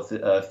handful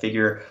of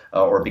figure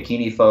or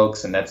bikini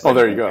folks, and that's. Oh,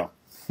 there you go.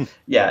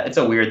 Yeah, it's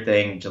a weird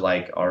thing to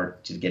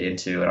get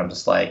into, and I'm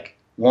just like,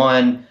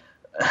 one,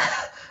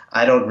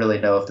 I don't really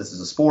know if this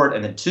is a sport,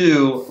 and then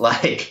two,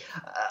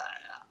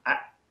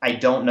 I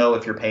don't know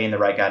if you're paying the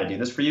right guy to do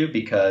this for you,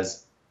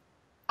 because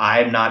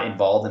I'm not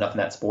involved enough in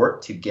that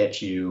sport to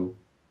get you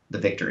the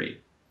victory.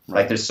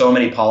 Like there's so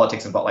many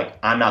politics involved. Like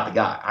I'm not the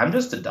guy. I'm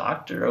just a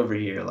doctor over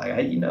here.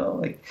 I'm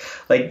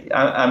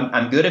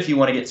good if you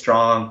want to get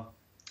strong,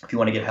 if you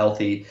want to get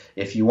healthy.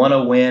 If you want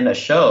to win a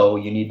show,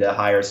 you need to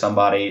hire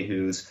somebody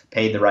who's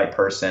paid the right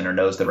person or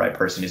knows the right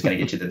person who's going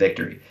to get you the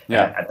victory.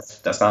 Yeah,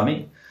 that's not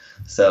me.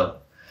 So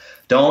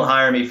don't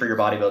hire me for your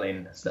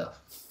bodybuilding stuff.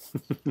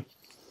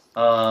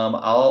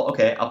 I'll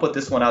put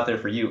this one out there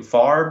for you.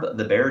 Farb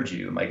the Bear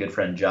Jew, my good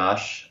friend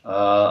Josh.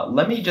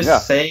 Let me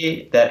just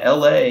say that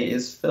LA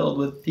is filled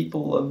with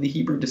people of the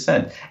Hebrew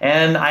descent.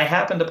 And I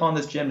happened upon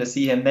this gym to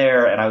see him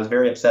there, and I was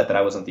very upset that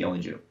I wasn't the only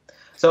Jew.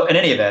 So in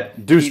any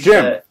event, Deuce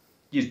Jim.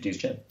 Deuce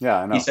Jim.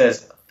 Yeah, I know.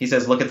 He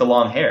says, look at the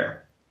long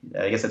hair.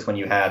 I guess that's when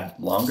you had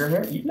longer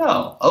hair?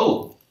 No.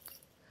 Oh.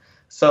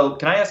 So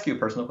can I ask you a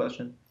personal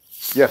question?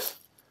 Yes.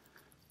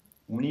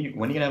 When are you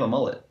going to have a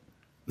mullet?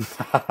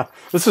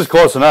 This is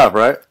close enough,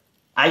 right?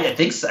 I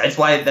think so. That's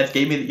why that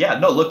gave me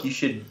look, you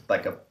should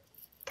like a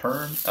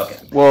perm. Okay.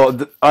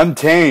 Well,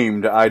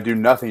 untamed, I do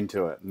nothing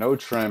to it. No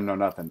trim, no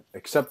nothing,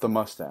 except the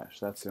mustache.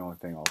 That's the only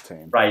thing I'll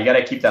tame. Right, you got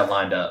to keep that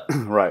lined up.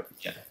 Right.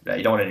 Yeah,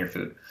 you don't want it in your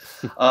food.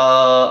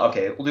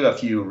 Okay, we'll do a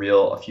few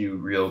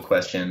real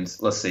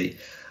questions. Let's see.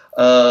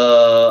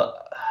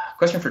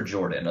 Question for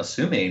Jordan.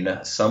 Assuming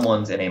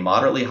someone's in a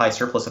moderately high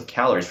surplus of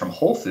calories from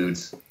whole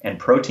foods and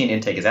protein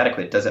intake is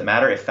adequate, does it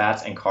matter if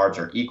fats and carbs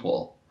are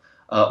equal?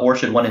 Or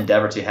should one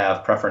endeavor to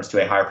have preference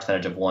to a higher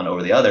percentage of one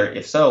over the other?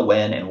 If so,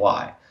 when and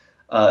why?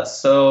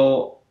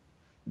 So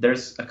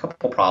there's a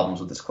couple problems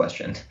with this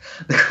question.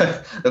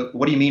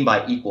 What do you mean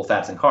by equal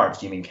fats and carbs?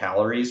 Do you mean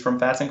calories from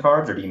fats and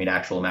carbs, or do you mean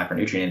actual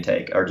macronutrient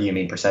intake, or do you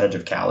mean percentage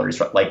of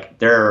calories? Like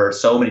there are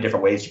so many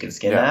different ways you can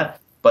skin that,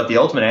 but the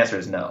ultimate answer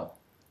is no.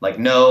 Like,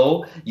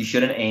 no, you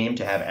shouldn't aim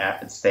to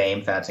have the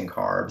same fats and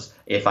carbs.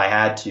 If I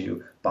had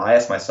to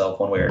bias myself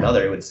one way or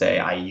another, it would say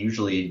I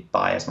usually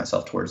bias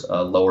myself towards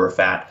a lower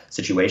fat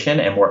situation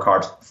and more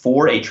carbs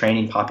for a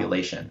training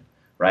population,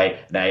 right?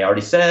 And I already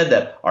said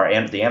that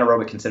the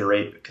anaerobic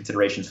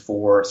considerations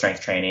for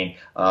strength training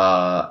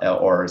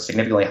or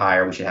significantly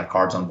higher, we should have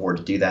carbs on board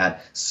to do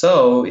that.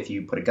 So if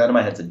you put a gun to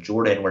my head and said,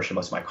 Jordan, where should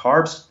most of my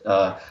carbs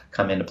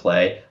come into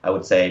play? I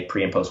would say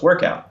pre and post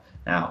workout.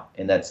 Now,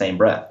 in that same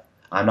breath,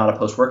 I'm not a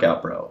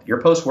post-workout bro.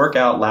 Your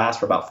post-workout lasts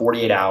for about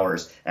 48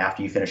 hours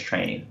after you finish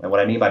training. And what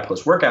I mean by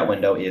post-workout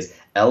window is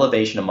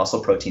elevation of muscle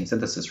protein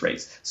synthesis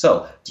rates.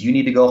 So do you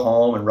need to go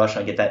home and rush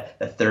and get that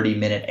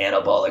 30-minute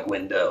anabolic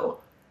window?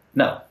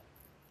 No.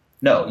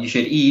 No, you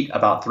should eat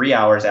about 3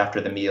 hours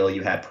after the meal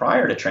you had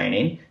prior to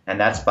training, and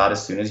that's about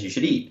as soon as you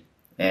should eat.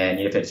 And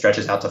if it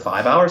stretches out to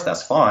 5 hours,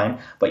 that's fine,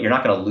 but you're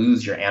not going to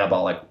lose your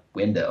anabolic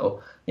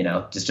window.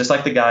 Just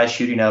like the guy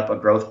shooting up a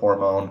growth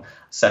hormone,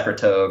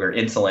 Secretog or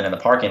insulin in the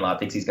parking lot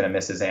thinks he's going to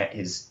miss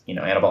his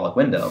anabolic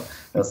window.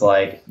 And it's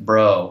like,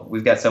 bro,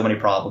 we've got so many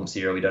problems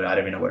here. I don't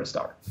even know where to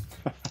start.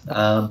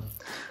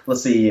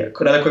 Let's see.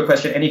 Another quick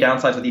question. Any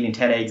downsides with eating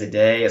 10 eggs a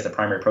day as the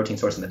primary protein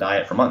source in the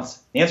diet for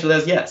months? The answer to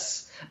that is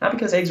yes. Not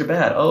because eggs are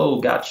bad. Oh,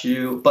 got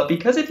you. But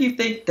because if you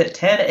think that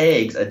 10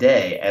 eggs a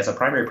day as a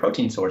primary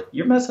protein source,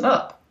 you're messing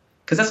up.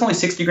 Because that's only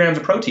 60 grams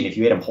of protein if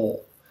you ate them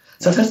whole.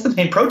 So that's the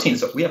main protein.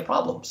 So we have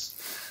problems.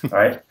 All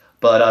right.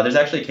 But there's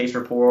actually a case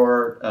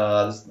report,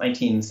 this is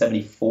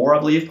 1974, I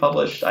believe,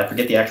 published. I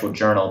forget the actual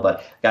journal,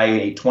 but a guy who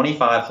ate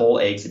 25 whole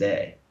eggs a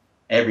day,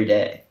 every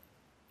day,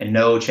 and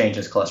no change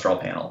in his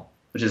cholesterol panel,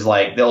 which is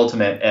like the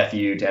ultimate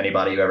FU to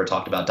anybody who ever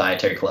talked about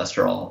dietary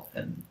cholesterol.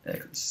 And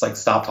it's like,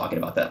 stop talking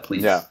about that,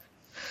 please. Yeah.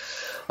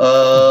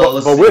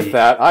 But with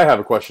that, I have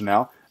a question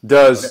now.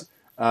 Does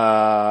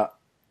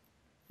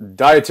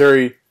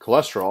dietary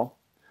cholesterol.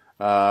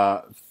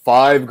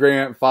 5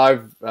 grams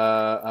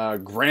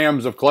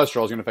of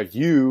cholesterol is going to affect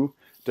you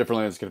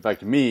differently than it's going to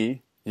affect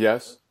me.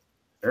 Yes.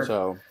 Sure.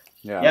 So,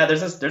 yeah. Yeah,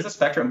 there's a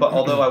spectrum, but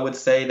although I would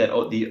say that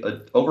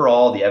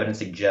overall the evidence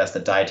suggests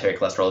that dietary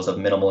cholesterol is of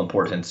minimal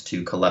importance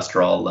to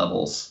cholesterol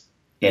levels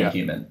in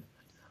human.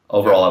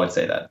 Overall, I would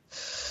say that.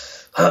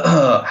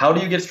 How do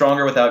you get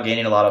stronger without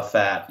gaining a lot of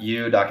fat?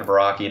 You, Dr.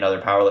 Baraki, and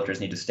other powerlifters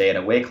need to stay in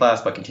a weight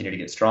class but continue to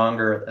get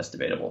stronger. That's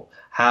debatable.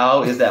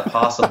 How is that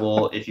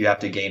possible if you have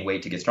to gain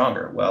weight to get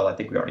stronger? Well, I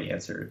think we already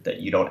answered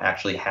that you don't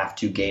actually have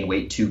to gain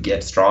weight to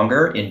get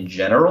stronger in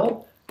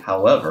general.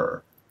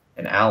 However,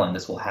 and Alan,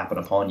 this will happen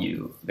upon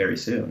you very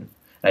soon.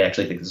 I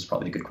actually think this is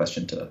probably a good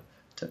question to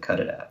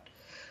cut it at.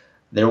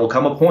 There will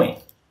come a point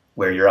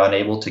where you're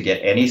unable to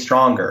get any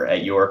stronger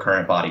at your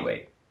current body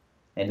weight.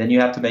 And then you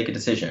have to make a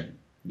decision.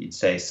 You'd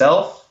say,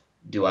 self,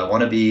 do I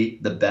want to be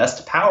the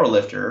best power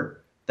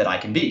lifter that I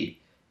can be?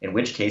 In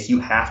which case you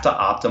have to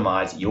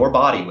optimize your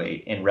body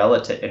weight in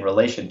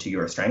relation to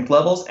your strength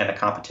levels and the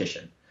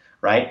competition,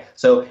 right?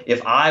 So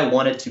if I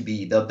wanted to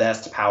be the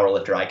best power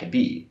lifter I could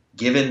be,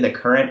 given the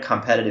current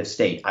competitive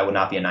state, I would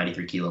not be a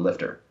 93 kilo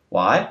lifter.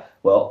 Why?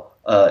 Well,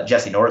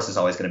 Jesse Norris is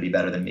always going to be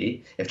better than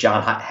me. If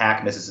John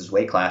Hack misses his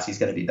weight class, he's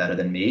going to be better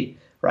than me,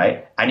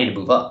 right? I need to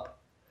move up.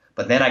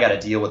 But then I got to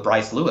deal with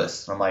Bryce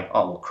Lewis. I'm like,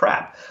 oh, well,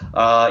 crap. He's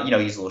a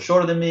little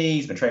shorter than me.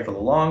 He's been training for a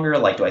little longer.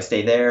 Like, do I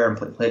stay there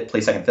and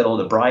play second fiddle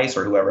to Bryce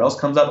or whoever else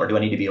comes up? Or do I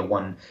need to be a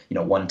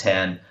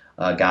 110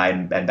 guy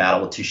and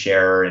battle with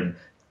Teixeira and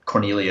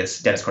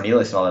Dennis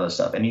Cornelius and all that other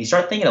stuff? And you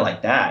start thinking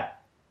like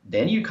that,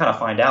 then you kind of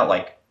find out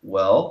like,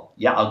 well,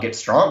 yeah, I'll get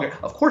stronger.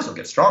 Of course I'll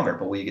get stronger,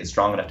 but will you get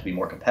strong enough to be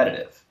more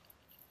competitive?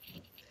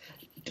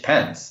 It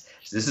depends.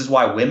 So this is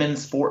why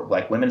women's sports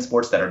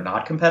that are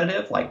not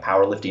competitive, like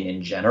powerlifting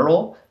in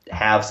general,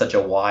 have such a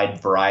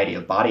wide variety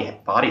of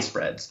body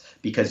spreads,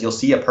 because you'll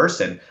see a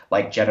person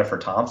like Jennifer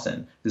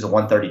Thompson, who's a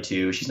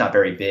 132. She's not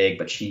very big,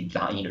 but she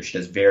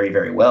does very,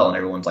 very well. And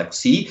everyone's like,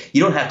 see,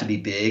 you don't have to be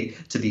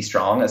big to be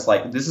strong. It's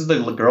like, this is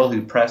the girl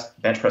who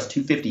bench pressed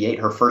 258,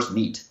 her first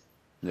meet.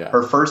 Yeah.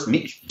 Her first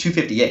meet,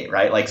 258,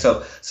 right? Like,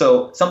 so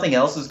something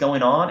else is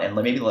going on, and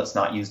maybe let's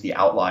not use the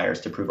outliers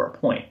to prove our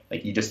point.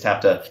 Like, you'll have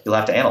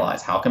to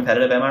analyze, how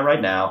competitive am I right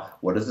now?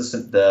 What does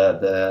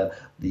the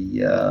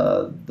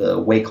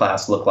weight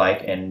class look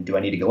like, and do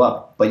I need to go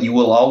up? But you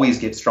will always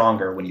get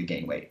stronger when you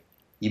gain weight.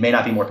 You may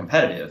not be more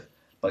competitive,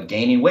 but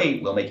gaining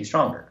weight will make you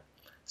stronger.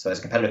 So as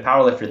a competitive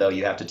powerlifter, though,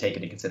 you have to take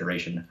into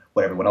consideration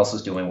what everyone else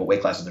is doing, what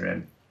weight classes they're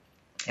in.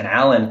 And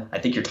Alan, I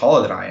think you're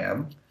taller than I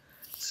am,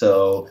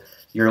 so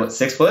you're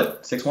 6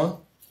 foot, 6'1"?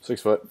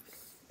 6 foot.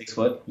 6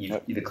 foot.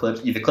 You've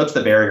eclipsed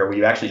the barrier where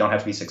you actually don't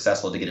have to be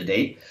successful to get a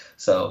date.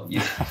 So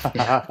you'd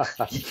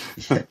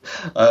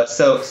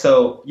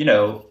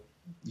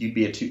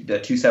be a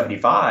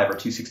 275 or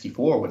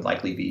 264 would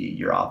likely be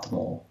your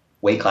optimal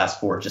weight class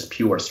for just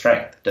pure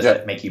strength. Does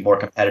that make you more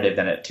competitive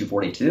than at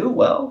 242?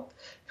 Well,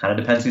 kind of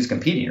depends who's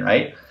competing,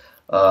 right?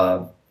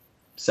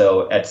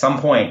 So at some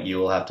point you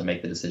will have to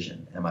make the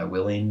decision: am I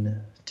willing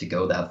to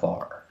go that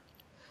far?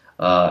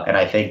 And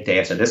I think to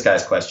answer this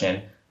guy's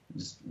question,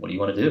 what do you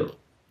want to do?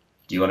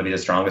 Do you want to be the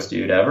strongest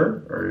dude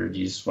ever, or do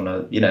you just want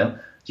to, do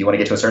you want to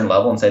get to a certain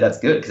level and say that's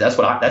good? Because that's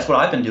what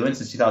I've been doing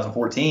since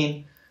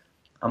 2014.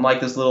 I'm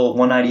like this little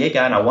 198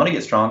 guy, and I want to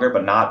get stronger,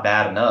 but not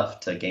bad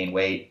enough to gain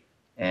weight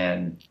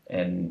and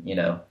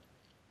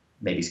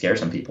maybe scare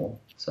some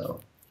people. So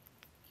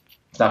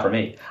it's not for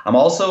me. I'm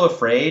also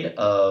afraid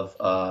of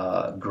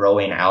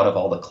growing out of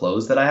all the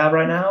clothes that I have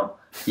right now.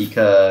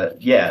 Because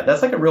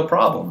that's like a real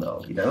problem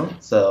though,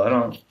 So I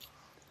don't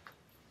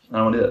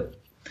want to do it.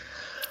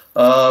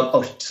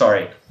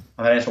 Sorry,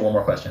 I'm gonna answer one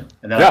more question,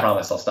 and then I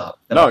promise I'll stop.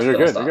 No, you're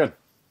good. You're good.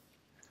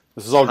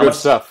 This is all good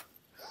stuff.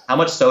 How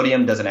much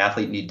sodium does an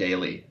athlete need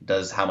daily?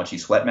 Does how much you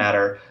sweat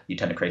matter? You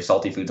tend to crave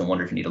salty foods and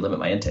wonder if you need to limit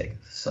my intake.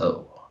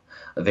 So,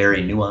 a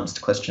very nuanced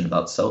question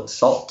about salt.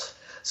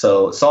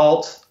 So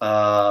salt.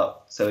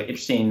 So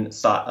interesting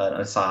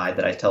aside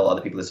that I tell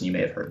other people this, and you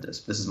may have heard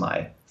this. This is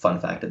my fun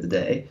fact of the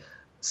day.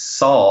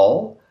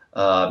 Sol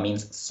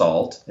means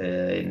salt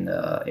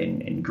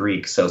in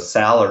Greek. So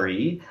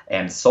salary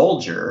and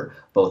soldier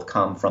both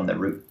come from the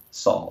root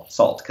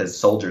salt, because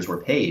soldiers were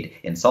paid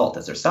in salt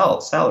as their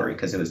salary,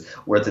 because it was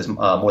worth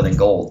more than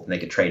gold, and they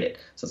could trade it.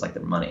 So it's like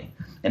their money.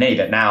 In any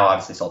event, now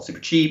obviously salt's super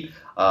cheap,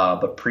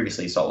 but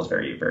previously salt was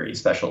very, very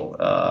special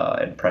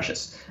and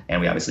precious,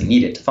 and we obviously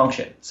need it to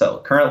function. So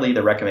currently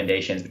the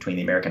recommendations between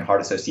the American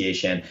Heart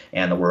Association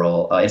and the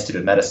World Institute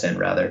of Medicine,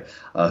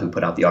 who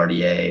put out the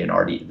RDA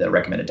and the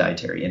recommended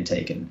dietary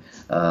intake and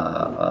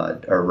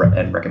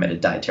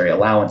recommended dietary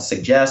allowance,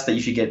 suggest that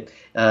you should get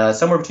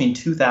somewhere between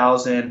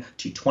 2,000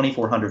 to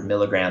 2,400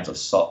 milligrams of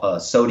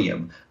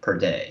sodium per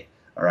day.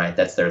 All right,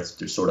 that's their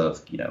sort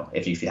of,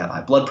 if you have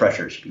high blood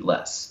pressure, it should be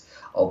less.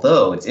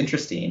 Although it's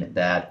interesting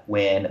that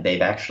when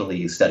they've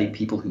actually studied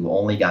people who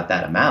only got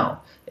that amount,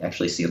 they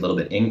actually see a little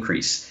bit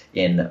increase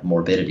in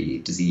morbidity,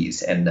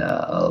 disease, and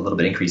a little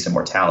bit increase in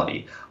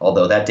mortality.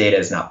 Although that data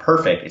is not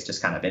perfect, it's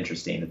just kind of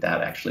interesting that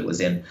that actually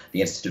was in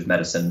the Institute of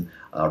Medicine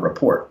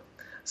report.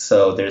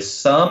 So there's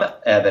some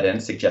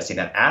evidence suggesting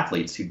that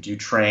athletes who do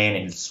train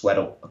and sweat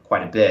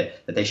quite a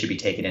bit, that they should be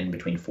taking in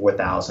between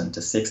 4,000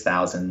 to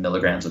 6,000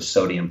 milligrams of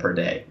sodium per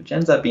day, which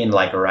ends up being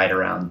like right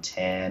around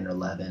 10 or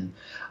 11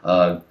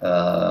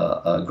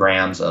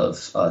 grams of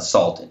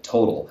salt in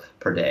total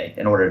per day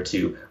in order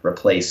to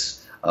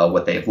replace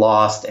what they've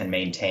lost and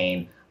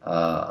maintain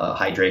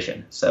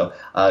hydration. So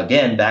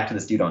again, back to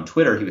this dude on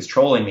Twitter, he was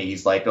trolling me.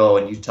 He's like, oh,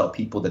 and you tell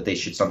people that they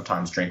should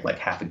sometimes drink like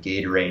half a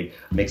Gatorade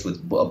mixed with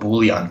a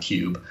bouillon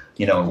cube,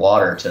 and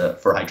water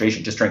for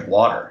hydration. Just drink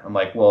water. I'm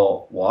like,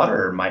 well,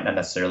 water might not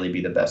necessarily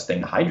be the best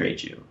thing to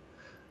hydrate you.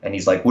 And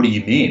he's like, what do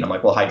you mean? I'm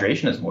like, well,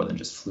 hydration is more than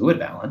just fluid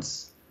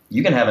balance.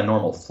 You can have a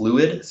normal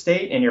fluid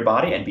state in your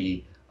body and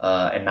be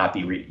not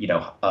be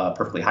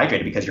perfectly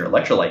hydrated because your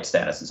electrolyte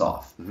status is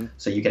off. Mm-hmm.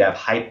 So you could have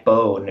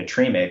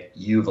hyponatremic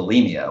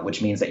euvolemia,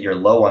 which means that you're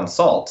low on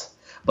salt,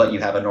 but you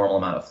have a normal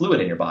amount of fluid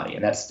in your body,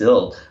 and that's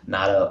still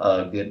not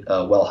a good,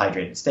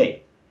 well-hydrated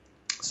state.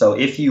 So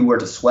if you were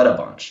to sweat a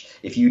bunch,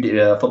 if you did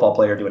a football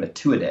player doing a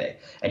 2 a day,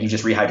 and you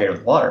just rehydrated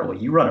with water, well,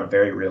 you run a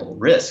very real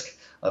risk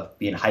of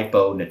being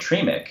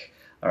hyponatremic.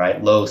 All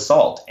right, low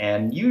salt.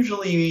 And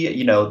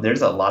usually,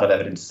 there's a lot of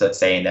evidence that's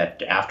saying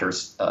that after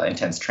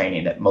intense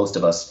training that most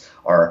of us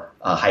are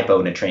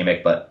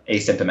hyponatremic, but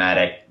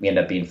asymptomatic. We end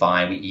up being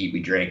fine. We eat,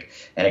 we drink,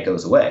 and it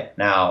goes away.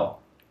 Now,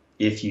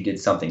 if you did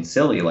something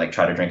silly like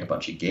try to drink a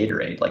bunch of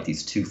Gatorade, like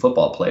these 2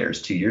 football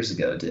players 2 years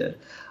ago did,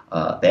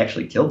 they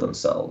actually killed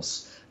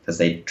themselves because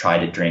they tried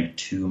to drink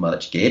too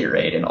much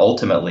Gatorade and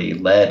ultimately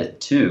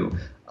led to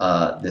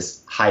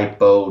this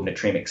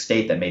hyponatremic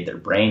state that made their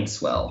brain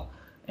swell.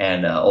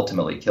 And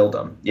ultimately killed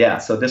them. Yeah,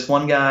 so this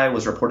one guy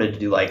was reported to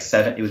do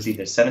it was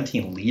either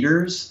 17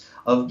 liters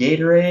of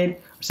Gatorade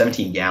or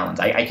 17 gallons.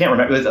 I can't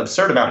remember. It was an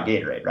absurd amount of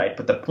Gatorade, right?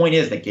 But the point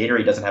is that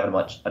Gatorade doesn't have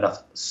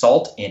enough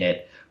salt in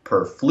it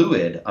per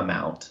fluid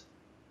amount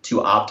to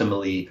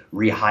optimally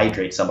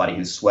rehydrate somebody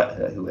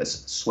who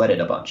has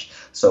sweated a bunch.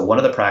 So one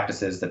of the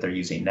practices that they're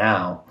using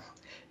now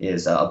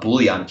is a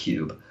bouillon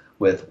cube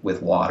with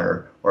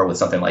water or with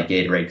something like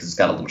Gatorade because it's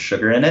got a little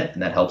sugar in it,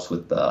 and that helps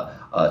with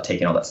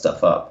taking all that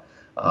stuff up.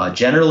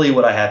 Generally,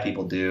 what I have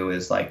people do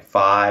is like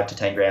 5 to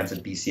 10 grams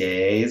of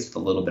BCAAs with a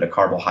little bit of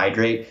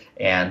carbohydrate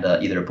and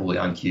either a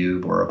bouillon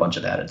cube or a bunch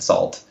of added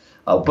salt.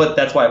 But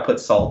that's why I put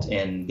salt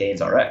in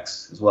Gains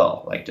RX as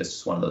well, like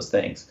just one of those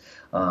things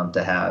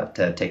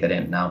to take that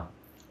in. Now,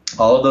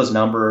 all of those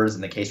numbers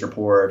and the case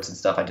reports and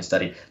stuff I just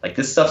studied, like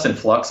this stuff's in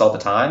flux all the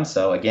time.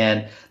 So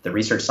again, the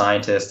research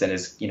scientist in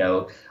his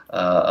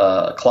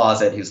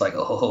closet who's like,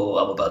 oh,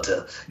 I'm about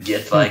to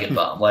get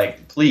Feigenbaum.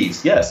 Like,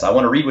 please, yes, I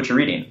want to read what you're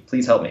reading.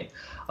 Please help me.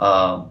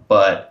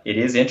 But it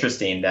is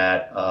interesting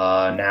that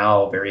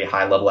now very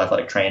high-level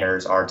athletic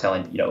trainers are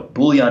telling,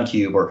 bouillon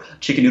cube or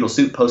chicken noodle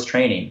soup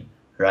post-training,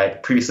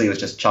 right? Previously it was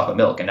just chocolate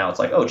milk, and now it's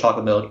like, oh,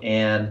 chocolate milk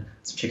and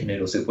some chicken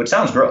noodle soup, which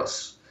sounds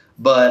gross.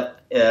 But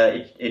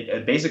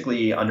it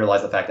basically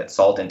underlies the fact that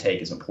salt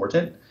intake is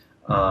important,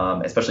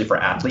 especially for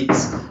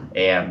athletes.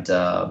 And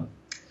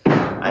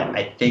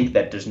I think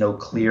that there's no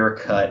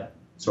clear-cut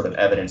sort of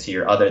evidence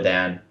here other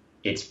than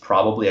it's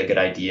probably a good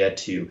idea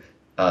to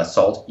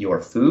salt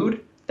your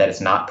food that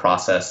is not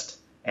processed,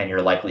 and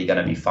you're likely going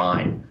to be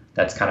fine.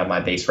 That's kind of my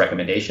base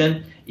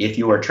recommendation. If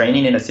you are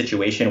training in a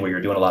situation where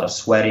you're doing a lot of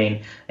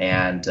sweating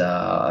and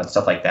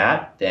stuff like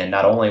that, then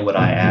not only would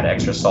I add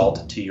extra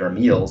salt to your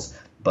meals,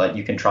 but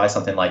you can try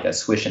something like a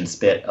swish and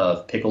spit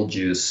of pickle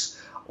juice,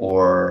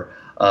 or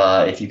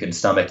if you can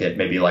stomach it,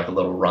 maybe like a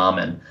little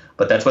ramen.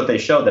 But that's what they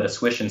show, that a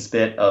swish and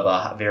spit of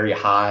a very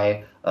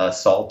high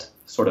salt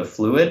sort of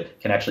fluid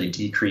can actually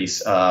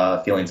decrease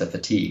feelings of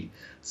fatigue.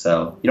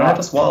 So you don't have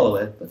to swallow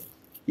it, but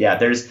yeah,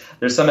 there's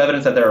some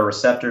evidence that there are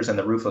receptors in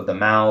the roof of the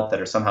mouth that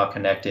are somehow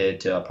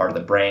connected to a part of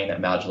the brain that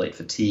modulate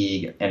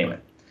fatigue. Anyway,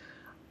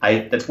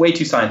 that's way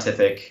too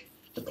scientific.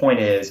 The point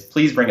is,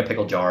 please bring a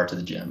pickle jar to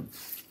the gym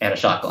and a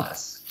shot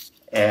glass.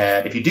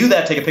 And if you do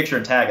that, take a picture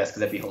and tag us because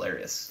that'd be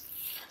hilarious.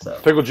 So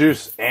pickle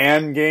juice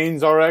and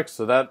Gains RX.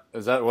 So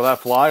will that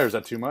fly, or is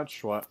that too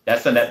much? What?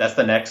 That's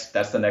the next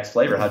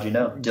flavor. How'd you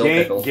know? Dill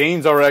pickle.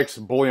 Gains RX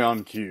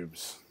bouillon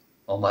cubes.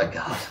 Oh my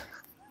god.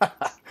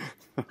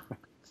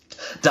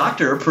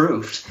 Doctor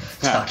approved.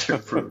 Doctor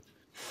approved.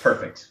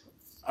 Perfect.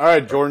 All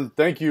right, Jordan.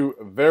 Thank you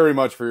very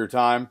much for your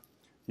time.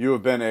 You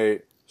have been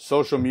a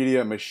social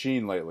media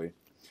machine lately.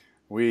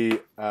 We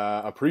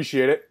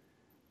appreciate it.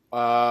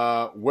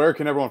 Where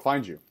can everyone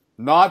find you?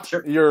 Not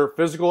sure. Your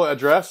physical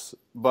address,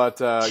 but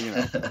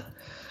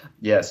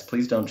Yes,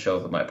 please don't show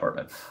up at my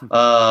apartment.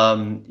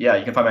 Yeah,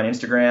 you can find me on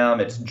Instagram.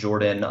 It's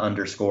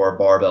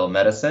Jordan_barbell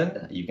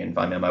medicine. You can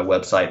find me on my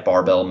website,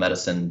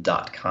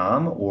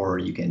 barbellmedicine.com, or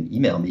you can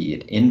email me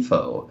at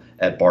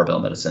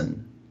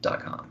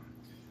info@barbellmedicine.com.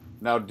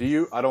 Now,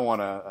 I don't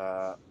want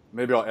to,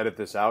 maybe I'll edit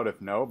this out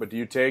if no, but do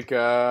you take,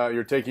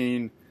 you're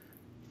taking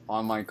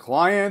online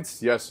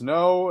clients? Yes,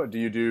 no. Do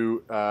you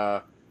do,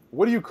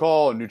 what do you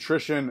call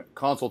nutrition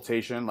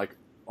consultation, like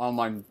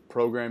online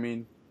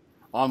programming,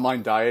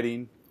 online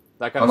dieting,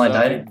 that kind Online of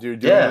stuff? dieting? Do you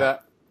do any of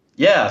that?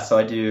 Yeah, so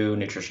I do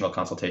nutritional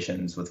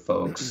consultations with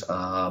folks.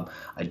 I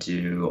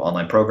do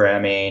online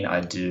programming.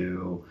 I don't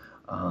do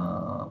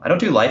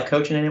life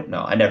coaching anymore.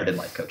 No, I never did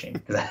life coaching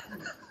because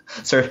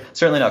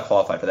certainly not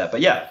qualified for that.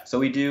 But yeah, so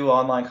we do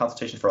online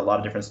consultations for a lot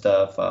of different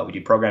stuff. We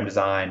do program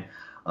design,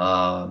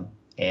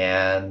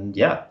 and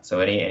yeah. So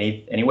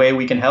any way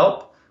we can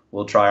help,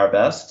 we'll try our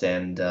best,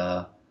 and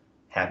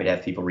happy to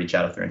have people reach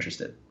out if they're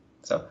interested.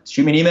 So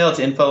shoot me an email. It's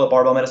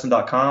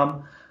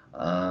info@barbellmedicine.com.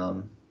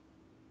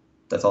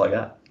 That's all I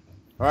got.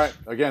 All right.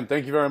 Again,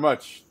 thank you very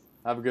much.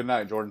 Have a good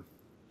night, Jordan.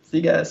 See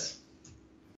you guys.